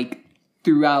and like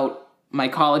throughout my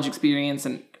college experience,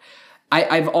 and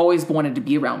I've always wanted to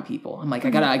be around people. I'm like,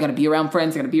 I gotta be around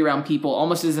friends. I gotta be around people,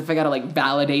 almost as if I gotta like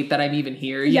validate that I'm even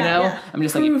here. You know, yeah. I'm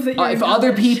just prove like, if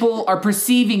other people are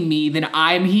perceiving me, then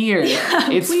I'm here.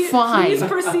 Yeah, it's fine. Please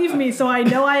perceive me so I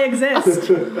know I exist.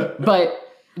 But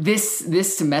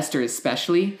this semester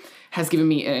especially has given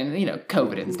me, and you know,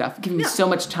 COVID and stuff, given me so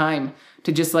much time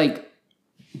to just like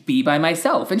be by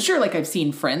myself. And sure, like I've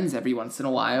seen friends every once in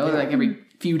a while, like every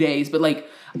few days, but like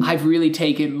I've really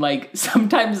taken like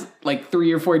sometimes like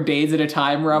 3 or 4 days at a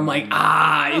time where I'm like,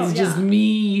 it's just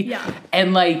me. Yeah.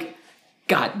 And like,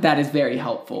 God, that is very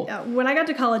helpful. Yeah. When I got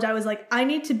to college, I was like, I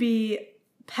need to be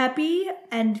peppy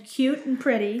and cute and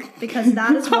pretty, because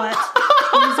that is what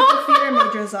musical theater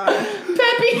majors are.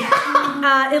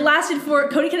 Peppy! It lasted for,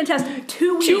 Cody can attest,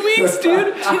 2 weeks. 2 weeks,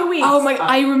 dude? 2 weeks. Oh my,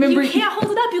 I remember. You can't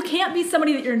hold it up. You can't be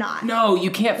somebody that you're not. No, you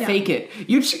can't fake it.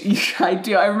 I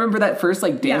do. I remember that first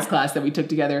like dance class that we took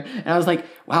together, and I was like,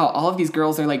 wow, all of these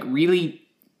girls are like really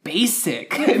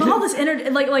basic. All this energy,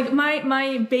 like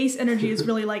my base energy is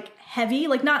really like heavy,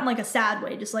 like not in like a sad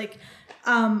way, just like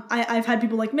I've had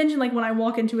people like mention like when I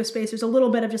walk into a space, there's a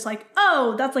little bit of just like,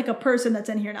 oh, that's like a person that's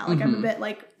in here now. Like I'm a bit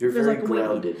like, you're very like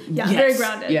grounded. Very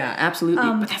grounded. Yeah, absolutely.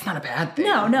 But that's not a bad thing.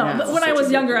 No. Yeah, but when I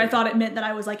was younger, I thought it meant that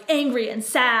I was like angry and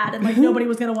sad and like nobody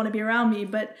was gonna want to be around me.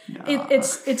 But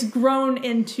it's grown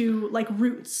into like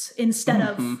roots instead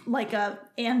of like a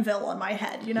anvil on my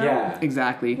head. You know? Yeah,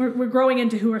 exactly. We're growing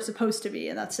into who we're supposed to be,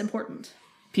 and that's important.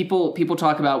 People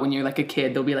talk about when you're like a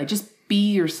kid, they'll be like, just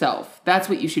be yourself. That's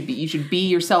what you should be. You should be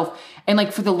yourself. And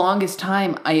like for the longest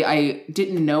time, I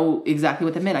didn't know exactly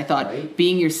what that meant. I thought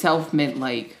being yourself meant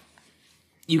like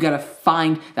you gotta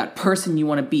find that person you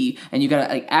want to be, and you gotta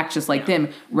like act just like them,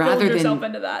 rather Build than yourself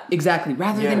into that. Exactly.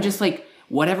 Rather than just like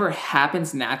whatever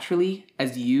happens naturally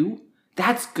as you.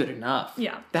 That's good enough.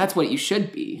 Yeah. That's what you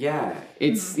should be. Yeah.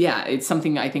 It's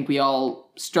something I think we all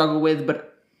struggle with,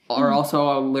 but are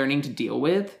also learning to deal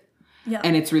with. Yeah.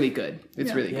 And it's really good.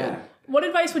 It's really good. What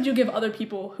advice would you give other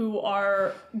people who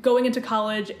are going into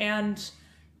college and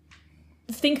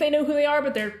think they know who they are,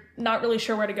 but they're not really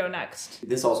sure where to go next?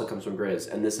 This also comes from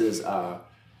Grizz, and this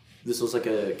was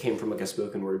like came from like a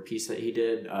spoken word piece that he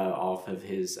did off of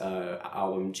his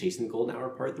album Chasing the Golden Hour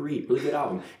Part 3. Really good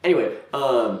album. Anyway,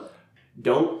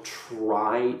 don't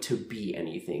try to be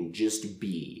anything, just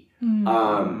be.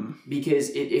 Because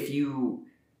if you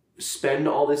spend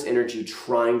all this energy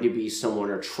trying to be someone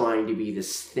or trying to be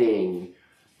this thing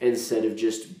instead of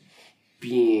just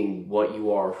being what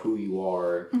you are, who you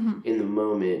are in the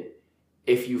moment,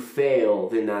 if you fail,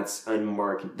 then that's a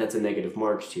negative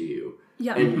mark to you.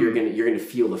 Yeah. And you're gonna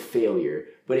feel the failure.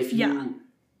 But if you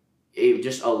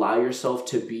just allow yourself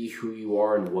to be who you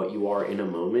are and what you are in a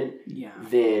moment,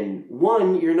 then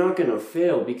one, you're not gonna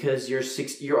fail because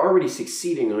you're already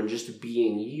succeeding on just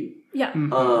being you. Yeah.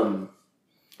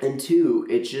 And two,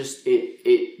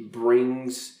 it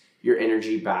brings your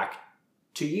energy back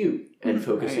to you and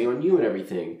focusing on you and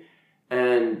everything.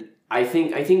 And I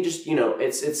think just,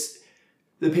 it's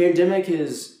the pandemic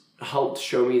has helped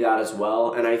show me that as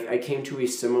well. And I came to a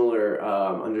similar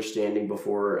understanding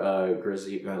before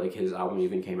Grizzly, like his album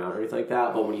even came out or anything like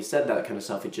that. But when he said that kind of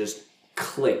stuff, it just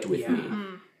clicked with me.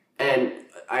 And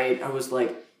I was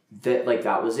like,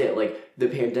 that was it. Like, the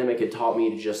pandemic had taught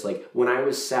me to just, like, when I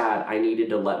was sad, I needed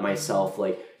to let myself,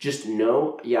 like, just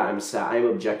know, I'm sad. I'm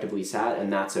objectively sad,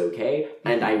 and that's okay.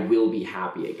 And I will be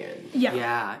happy again.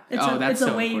 Yeah. It's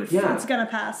so a wave. important. Yeah. It's gonna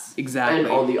pass. Exactly. And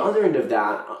on the other end of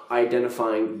that,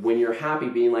 identifying when you're happy,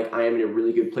 being like, I am in a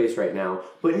really good place right now,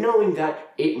 but knowing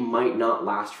that it might not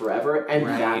last forever, and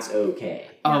that's okay.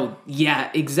 Oh,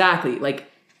 yeah, exactly.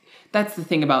 Like, that's the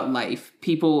thing about life.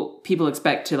 People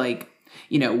expect to, like,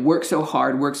 work so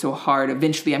hard.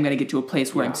 Eventually, I'm going to get to a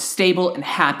place where I'm stable and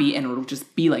happy, and it'll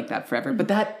just be like that forever. But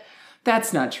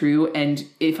that's not true. And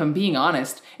if I'm being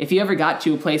honest, if you ever got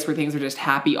to a place where things were just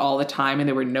happy all the time and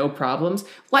there were no problems,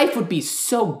 life would be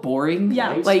so boring.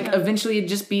 Yeah. Eventually it'd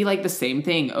just be like the same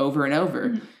thing over and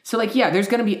over. So there's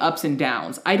going to be ups and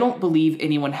downs. I don't believe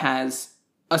anyone has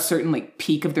a certain like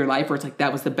peak of their life where it's like,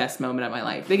 that was the best moment of my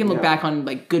life. They can look back on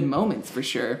like good moments for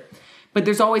sure. But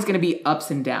there's always going to be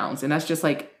ups and downs. And that's just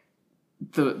like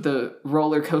the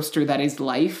roller coaster that is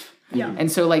life. Yeah. And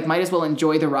so like might as well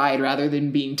enjoy the ride rather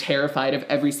than being terrified of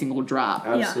every single drop.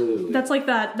 Absolutely. Yeah. That's like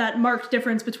that marked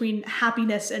difference between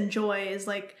happiness and joy is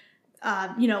like,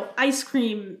 ice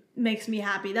cream makes me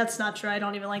happy. That's not true. I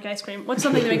don't even like ice cream. What's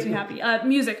something that makes me happy?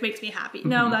 Music makes me happy.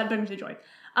 No, that brings me joy.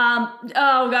 Oh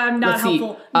God, not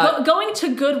helpful. Going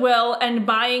to Goodwill and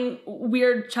buying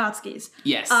weird tchotchkes.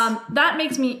 Yes. That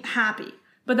makes me happy,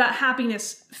 but that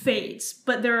happiness fades.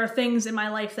 But there are things in my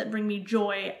life that bring me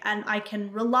joy, and I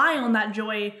can rely on that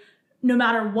joy no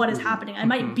matter what is happening. I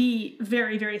might be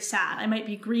very, very sad. I might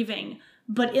be grieving,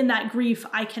 but in that grief,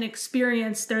 I can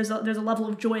experience there's a level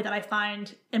of joy that I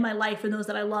find in my life and those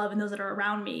that I love and those that are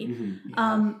around me.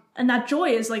 And that joy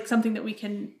is like something that we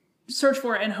can search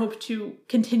for and hope to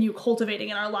continue cultivating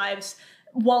in our lives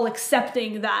while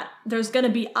accepting that there's going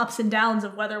to be ups and downs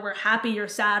of whether we're happy or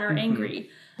sad or angry.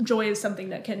 Joy is something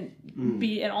that can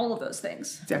be in all of those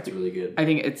things. That's really good. I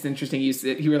think it's interesting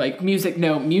you were like, music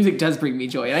does bring me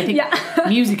joy. And I think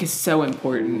music is so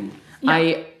important.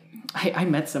 I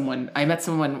met someone,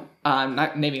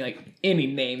 not naming like any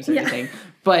names or anything,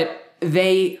 but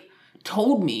they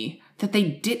told me that they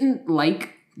didn't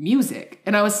like music.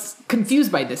 And I was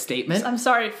confused by this statement. I'm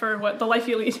sorry for what the life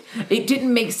you lead. It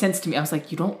didn't make sense to me. I was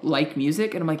like, you don't like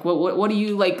music? And I'm like, well, what do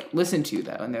you like listen to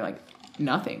though? And they're like,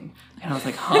 nothing. And I was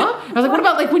like, huh? I was like, what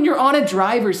about like when you're on a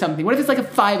drive or something? What if it's like a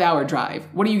 5-hour drive?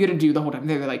 What are you going to do the whole time?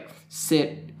 They're like,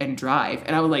 sit and drive.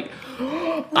 And I was like,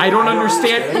 I don't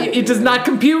understand. It does not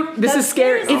compute. This is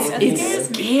scary. It's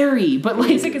scary. But like,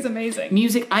 music is amazing.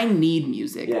 Music, I need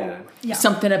music. Yeah.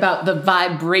 Something about the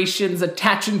vibrations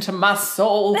attaching to my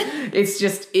soul. It's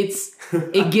just,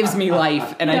 it gives me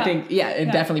life. And I think,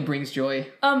 it definitely brings joy.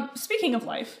 Speaking of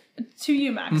life, to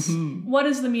you, Max, what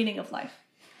is the meaning of life?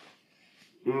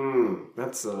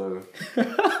 That's a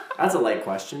light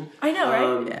question. I know,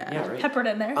 right? Yeah, right. Peppered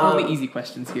in there. All the easy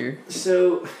questions here.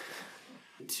 So,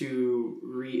 to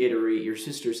reiterate your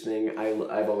sister's thing,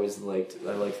 I've always liked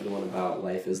the one about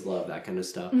life is love, that kind of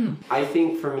stuff. I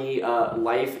think for me,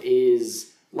 life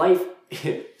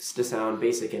to sound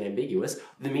basic and ambiguous,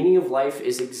 the meaning of life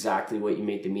is exactly what you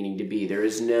make the meaning to be. There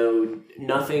is nothing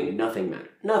matters.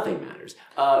 Nothing matters.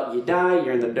 You die,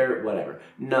 you're in the dirt, whatever.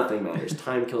 Nothing matters.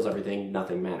 Time kills everything,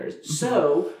 nothing matters.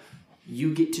 So,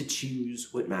 you get to choose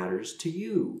what matters to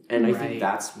you. And I think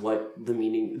that's what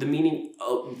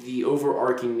the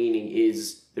overarching meaning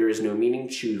is. There is no meaning,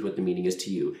 choose what the meaning is to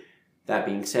you. That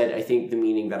being said, I think the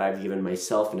meaning that I've given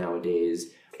myself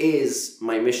nowadays is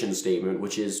my mission statement,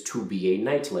 which is to be a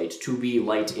nightlight, to be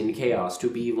light in chaos, to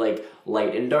be like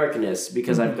light in darkness,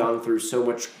 because I've gone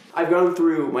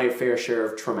through my fair share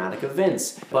of traumatic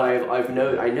events, but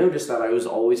I noticed that I was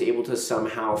always able to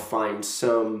somehow find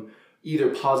some either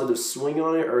positive swing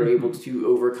on it or able to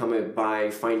overcome it by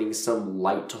finding some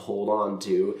light to hold on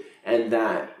to, and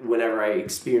that whenever I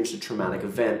experienced a traumatic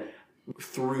event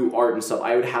through art and stuff,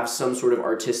 I would have some sort of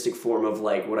artistic form of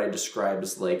like what I described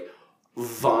as like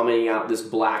vomiting out this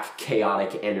black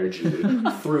chaotic energy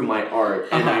through my art,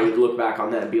 and I would look back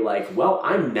on that and be like, well,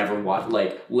 I'm never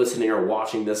listening or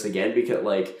watching this again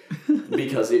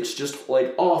because it's just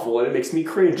like awful and it makes me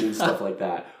cringe and stuff like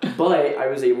that. But I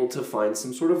was able to find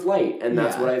some sort of light, and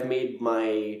that's what I've made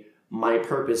my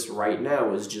purpose right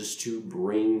now, is just to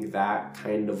bring that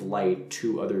kind of light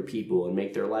to other people and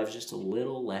make their lives just a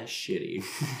little less shitty.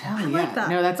 Hell yeah. like that.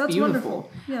 No, that's beautiful.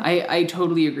 Wonderful. Yeah. I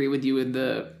totally agree with you in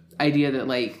the idea that,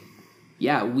 like,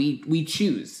 yeah, we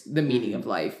choose the meaning of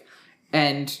life.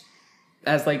 And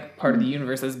as, like, part of the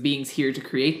universe, as beings here to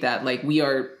create that, like, we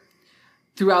are,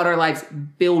 throughout our lives,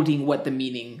 building what the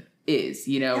meaning is.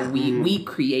 You know, we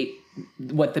create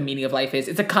what the meaning of life is.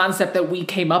 It's a concept that we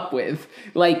came up with.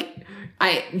 Like,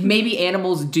 maybe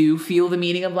animals do feel the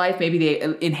meaning of life. Maybe they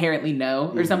inherently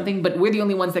know or something, but we're the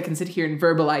only ones that can sit here and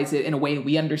verbalize it in a way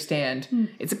we understand.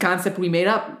 It's a concept we made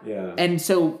up. Yeah. And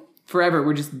so forever,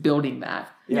 we're just building that.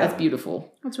 Yeah. That's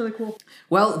beautiful. That's really cool.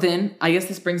 Well, then, I guess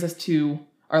this brings us to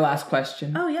our last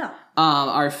question. Oh, yeah.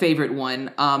 Our favorite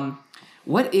one.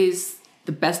 What is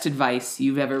the best advice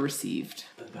you've ever received?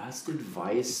 The best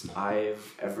advice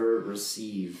I've ever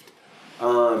received.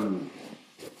 So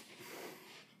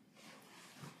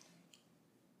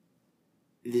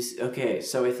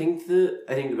I think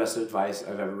the best advice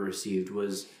I've ever received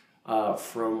was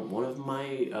from one of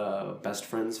my best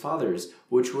friend's fathers,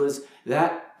 which was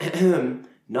that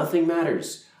nothing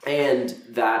matters. And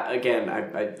that, again,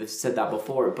 I've said that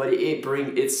before, but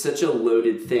it's such a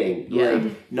loaded thing. Yeah.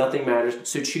 Like, nothing matters,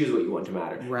 so choose what you want to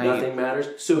matter. Right. Nothing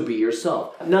matters, so be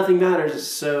yourself. Nothing matters,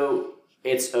 so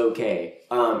it's okay.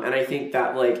 And I think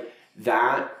that, like,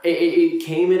 it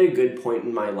came at a good point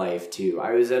in my life, too.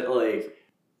 I was at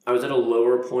a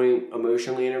lower point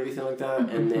emotionally and everything like that,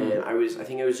 and then I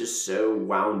think I was just so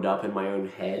wound up in my own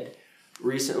head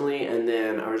recently, and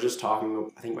then I was just talking,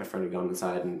 I think my friend had gone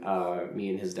inside, and me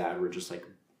and his dad were just, like,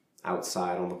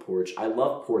 outside on the porch. I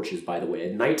love porches, by the way.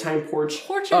 A nighttime porch.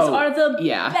 Porches are the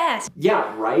best.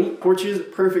 Yeah, right? Porches,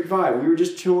 perfect vibe. We were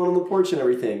just chilling on the porch and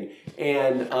everything,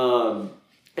 and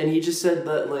he just said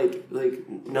that, like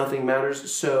nothing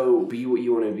matters, so be what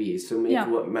you want to be. So make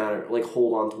what matter, like,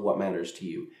 hold on to what matters to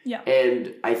you. Yeah.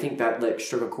 And I think that, like,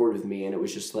 struck a chord with me, and it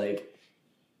was just like,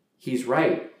 he's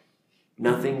right.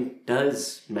 Nothing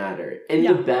does matter in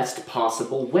the best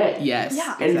possible way. Yes.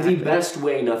 Yeah. And the best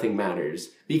way nothing matters.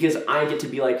 Because I get to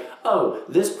be like, oh,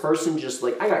 this person just,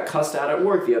 like, I got cussed out at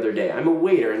work the other day. I'm a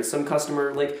waiter, and some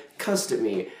customer, like, cussed at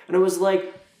me. And I was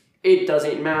like, it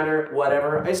doesn't matter,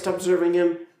 whatever. I stopped serving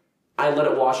him. I let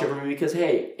it wash over me because,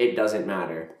 hey, it doesn't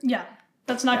matter. Yeah.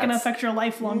 That's not going to affect your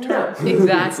life long term. No.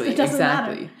 Exactly. It doesn't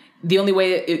exactly. matter. The only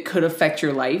way it could affect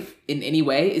your life in any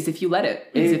way is if you let it.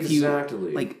 Is if you,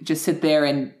 Exactly. like, just sit there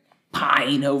and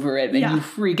pine over it and you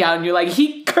freak out and you're like,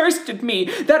 he cursed at me.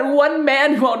 That one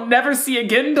man who I'll never see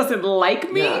again doesn't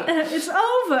like me. Yeah. It's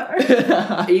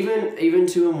over. even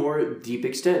to a more deep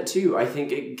extent too. I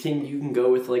think you can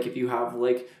go with, like, if you have,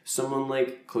 like, someone,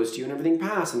 like, close to you and everything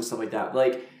pass and stuff like that.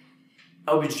 Like,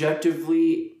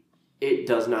 objectively, it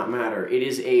does not matter. It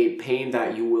is a pain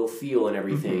that you will feel and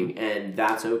everything, and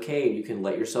that's okay, and you can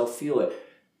let yourself feel it.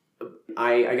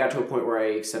 I got to a point where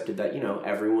I accepted that, you know,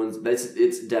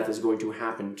 its death is going to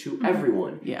happen to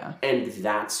everyone. Yeah. And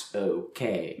that's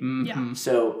okay. Yeah.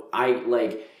 So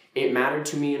it mattered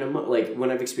to me like,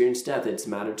 when I've experienced death, it's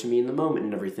mattered to me in the moment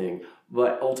and everything.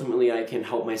 But ultimately, I can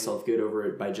help myself get over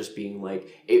it by just being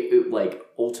like,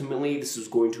 ultimately, this is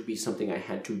going to be something I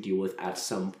had to deal with at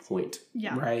some point.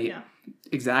 Yeah. Right. Yeah.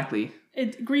 Exactly.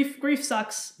 Grief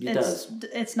sucks. It does.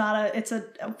 It's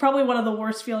probably one of the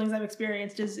worst feelings I've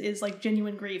experienced is like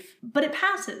genuine grief. But it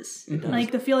passes. It does.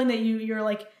 Like, the feeling that you're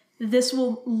like, this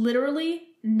will literally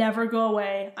never go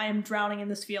away. I am drowning in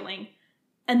this feeling.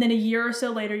 And then a year or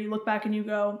so later, you look back and you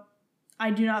go,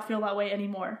 I do not feel that way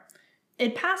anymore.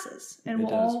 It passes, and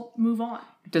we'll all move on.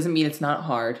 It doesn't mean it's not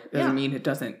hard. It doesn't mean it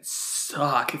doesn't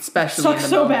suck, especially Sucks in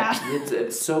the so moment. bad.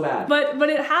 It's so bad. But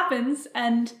it happens,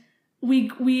 and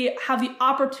we have the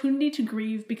opportunity to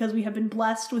grieve because we have been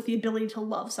blessed with the ability to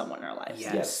love someone in our lives.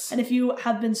 Yes. And if you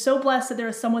have been so blessed that there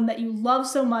is someone that you love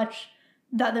so much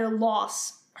that their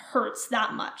loss hurts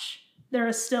that much, there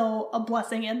is still a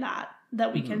blessing in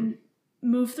that we can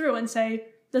move through and say,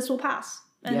 this will pass,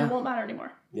 and it won't matter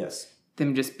anymore. Yes.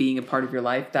 Them just being a part of your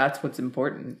life, that's what's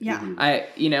important. Yeah. At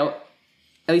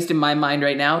least in my mind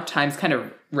right now, time's kind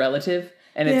of relative,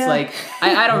 and it's like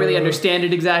I don't really understand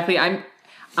it exactly. I'm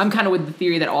kind of with the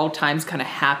theory that all time's kind of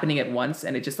happening at once,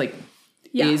 and it just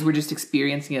we're just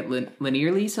experiencing it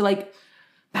linearly. So, like,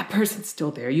 that person's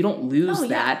still there. You don't lose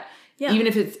that. Yeah. Even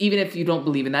if you don't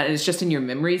believe in that, and it's just in your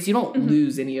memories, you don't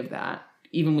lose any of that.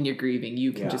 even when you're grieving,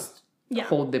 you can Yeah. just Yeah.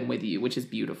 hold them with you, which is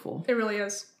beautiful. It really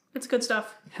is. It's good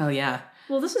stuff. Hell yeah.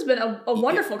 Well, this has been a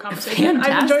wonderful conversation.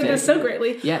 I've enjoyed this so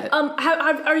greatly. Yeah.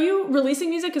 Are you releasing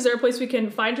music? Is there a place we can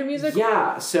find your music?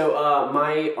 Yeah, so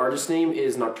my artist name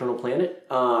is Nocturnal Planet.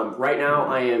 Right now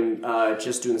I am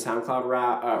just doing the SoundCloud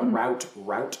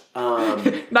route.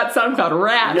 Not SoundCloud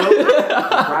rap.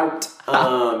 Route.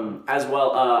 As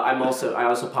well, I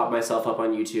also pop myself up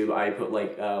on YouTube. I put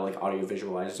like audio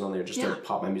visualizers on there just to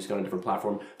pop my music on a different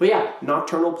platform. But yeah,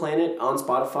 Nocturnal Planet on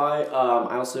Spotify.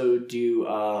 I also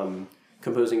do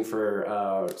composing for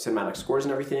cinematic scores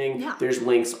and everything. Yeah. There's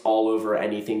links all over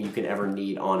anything you can ever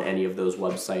need on any of those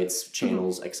websites,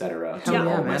 channels, etc. to Yeah,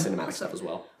 all my man. cinematic stuff as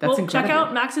well. That's check incredible.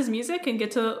 out Max's music and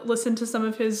get to listen to some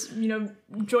of his,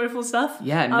 joyful stuff.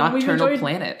 Yeah, We've Nocturnal enjoyed-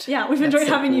 Planet. Yeah, we've That's enjoyed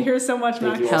so having you cool. here so much,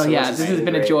 Max. you. Hell So yeah, much. this It's has been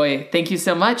been a great. joy. Thank you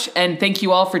so much. And thank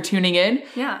you all for tuning in.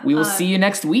 Yeah, We will see you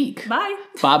next week. Bye.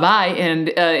 Bye-bye. And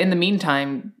in the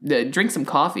meantime, drink some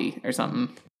coffee or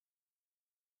something.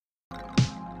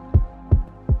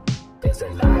 There's a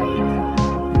lot